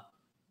hope,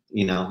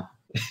 you know,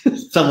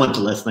 someone's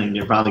listening.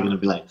 You're probably going to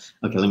be like,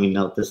 okay, let me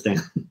note this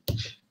down.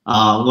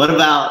 What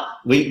about,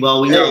 we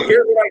know.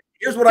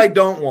 Here's what I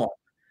don't want.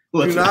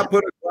 What's Do not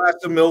put a glass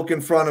of milk in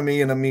front of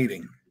me in a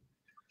meeting.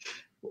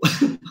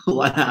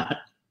 Why not?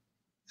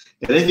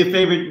 It is your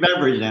favorite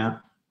beverage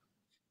now.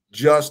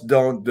 Just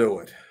don't do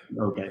it.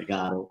 Okay,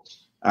 got it. All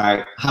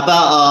right. How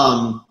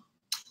about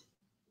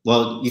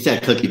well, you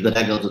said cookies, but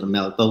that goes with the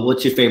milk. But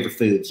what's your favorite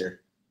food, sir?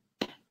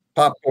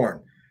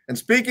 Popcorn. And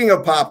speaking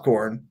of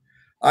popcorn,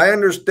 I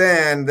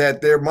understand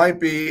that there might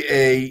be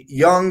a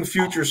young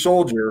future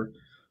soldier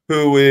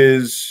who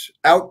is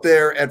out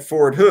there at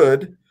Fort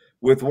Hood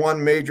with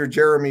one Major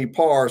Jeremy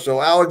Parr.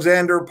 So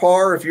Alexander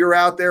Parr, if you're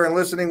out there and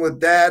listening with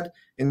Dad,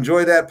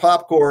 enjoy that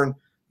popcorn.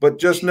 But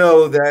just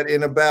know that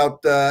in about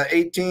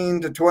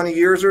 18 to 20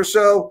 years or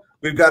so,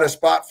 we've got a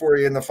spot for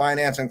you in the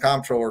Finance and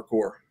Comptroller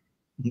Corps.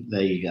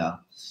 There you go.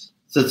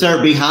 So,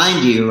 sir,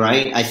 behind you,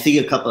 right, I see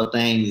a couple of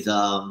things.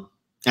 I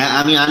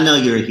mean, I know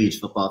you're a huge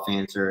football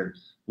fan, sir.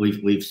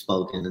 We've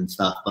spoken and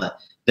stuff, but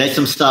there's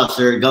some stuff,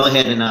 sir. Go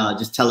ahead and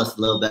just tell us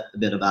a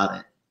bit about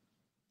it.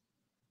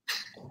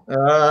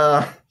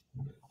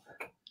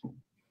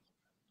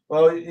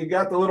 Well, you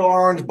got the little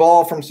orange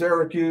ball from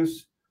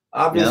Syracuse.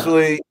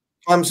 Obviously, yep.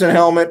 Clemson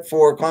helmet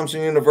for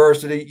Clemson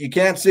University. You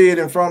can't see it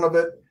in front of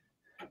it.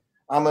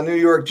 I'm a New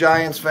York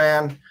Giants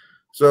fan,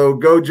 so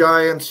go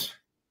Giants.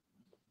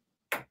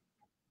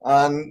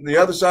 On the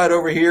other side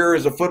over here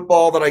is a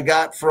football that I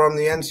got from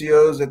the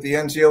NCOs at the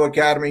NCO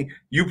Academy.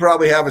 You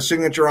probably have a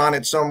signature on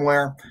it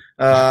somewhere.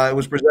 It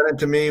was presented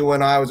to me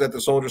when I was at the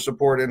Soldier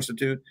Support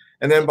Institute.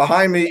 And then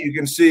behind me, you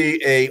can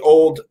see a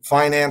old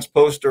finance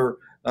poster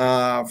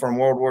from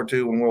World War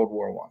II and World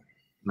War I.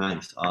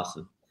 Nice,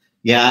 awesome.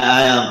 Yeah,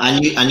 I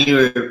knew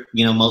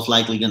you were most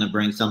likely going to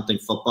bring something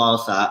football,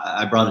 so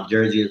I brought a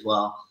jersey as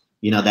well.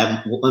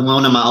 That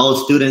one of my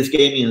old students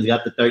gave me, and it's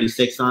got the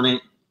 36 on it,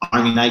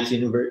 Army Knights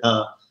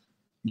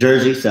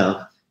jersey,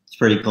 so it's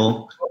pretty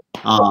cool.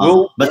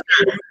 But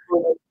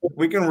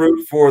we can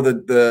root for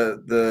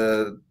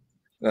the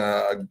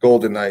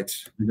Golden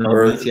Knights.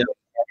 Yeah.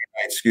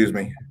 Excuse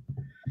me.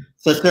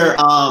 So, sir,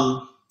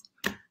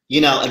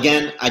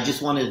 again, I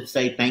just wanted to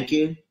say thank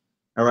you.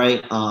 All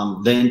right.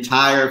 The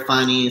entire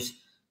finance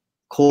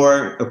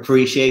corps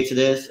appreciates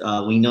this.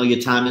 We know your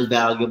time is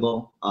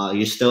valuable.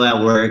 You're still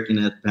at work at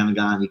the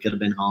Pentagon. You could have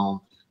been home.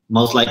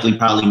 Most likely,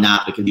 probably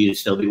not, because you'd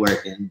still be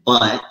working.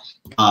 But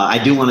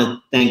I do want to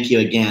thank you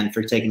again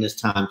for taking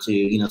this time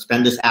to,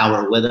 spend this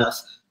hour with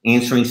us,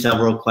 answering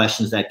several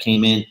questions that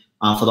came in.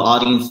 For the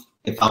audience,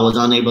 if I was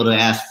unable to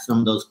ask some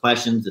of those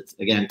questions, it's,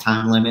 again,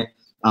 time limit.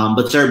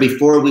 But, sir,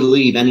 before we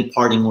leave, any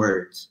parting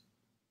words?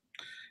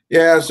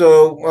 Yeah,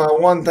 so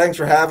one, thanks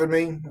for having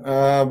me.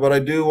 But I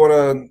do want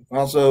to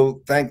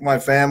also thank my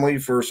family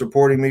for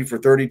supporting me for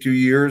 32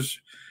 years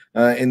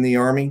in the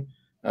Army.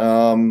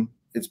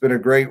 It's been a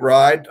great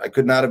ride. I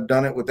could not have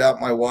done it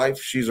without my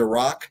wife. She's a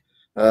rock.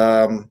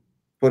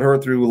 Put her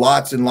through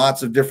lots and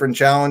lots of different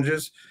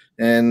challenges.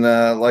 And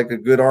like a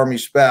good Army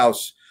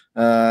spouse,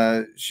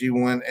 she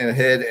went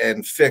ahead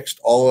and fixed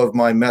all of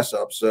my mess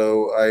ups.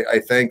 So I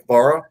thank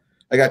Laura.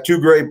 I got two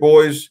great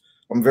boys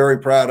I'm very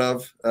proud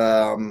of.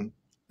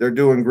 They're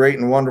doing great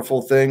and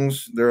wonderful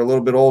things. They're a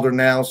little bit older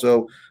now,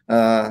 so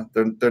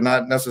they're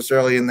not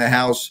necessarily in the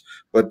house,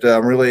 but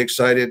I'm really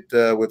excited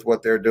with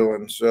what they're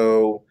doing.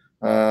 So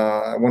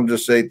I wanted to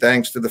say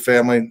thanks to the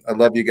family. I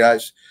love you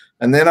guys.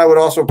 And then I would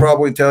also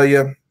probably tell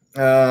you,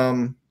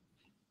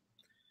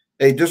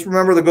 hey, just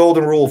remember the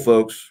golden rule,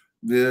 folks.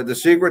 The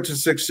secret to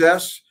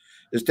success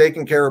is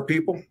taking care of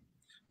people.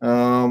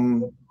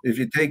 If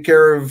you take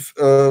care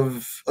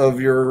of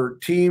your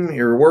team,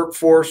 your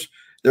workforce,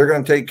 they're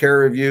going to take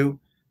care of you.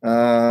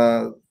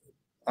 I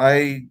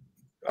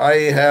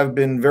have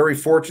been very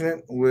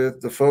fortunate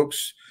with the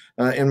folks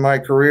in my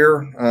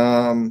career.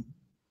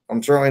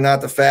 I'm certainly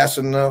not the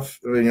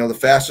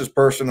fastest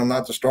person. I'm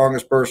not the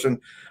strongest person.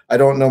 I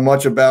don't know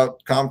much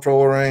about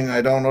comptrollering.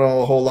 I don't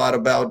know a whole lot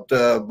about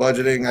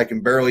budgeting. I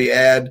can barely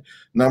add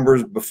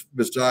numbers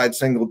besides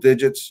single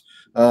digits.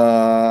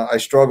 I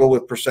struggle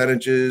with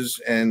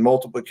percentages and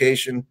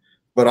multiplication,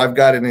 but I've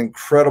got an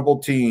incredible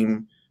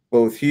team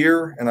both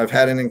here, and I've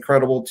had an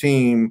incredible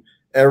team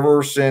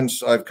ever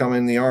since I've come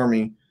in the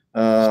Army,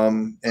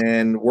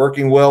 and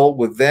working well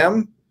with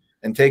them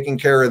and taking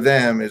care of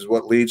them is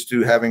what leads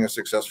to having a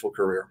successful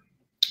career.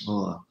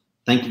 Oh,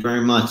 thank you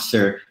very much,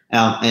 sir.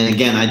 And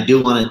again, I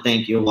do want to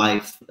thank your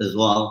wife as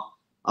well,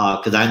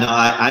 because I know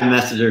I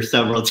messaged her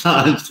several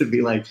times to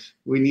be like,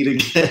 we need to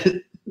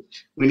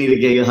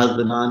get your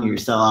husband on here.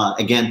 So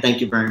again,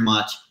 thank you very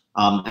much.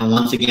 And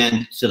once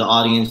again, to the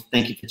audience,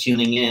 thank you for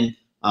tuning in.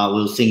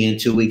 We'll see you in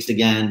 2 weeks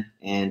again,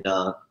 and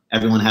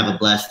everyone have a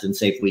blessed and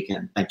safe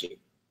weekend. Thank you.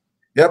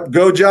 Yep.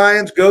 Go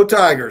Giants, go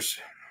Tigers.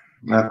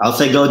 I'll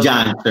say go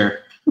Giants,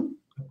 sir.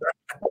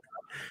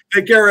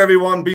 Take care, everyone.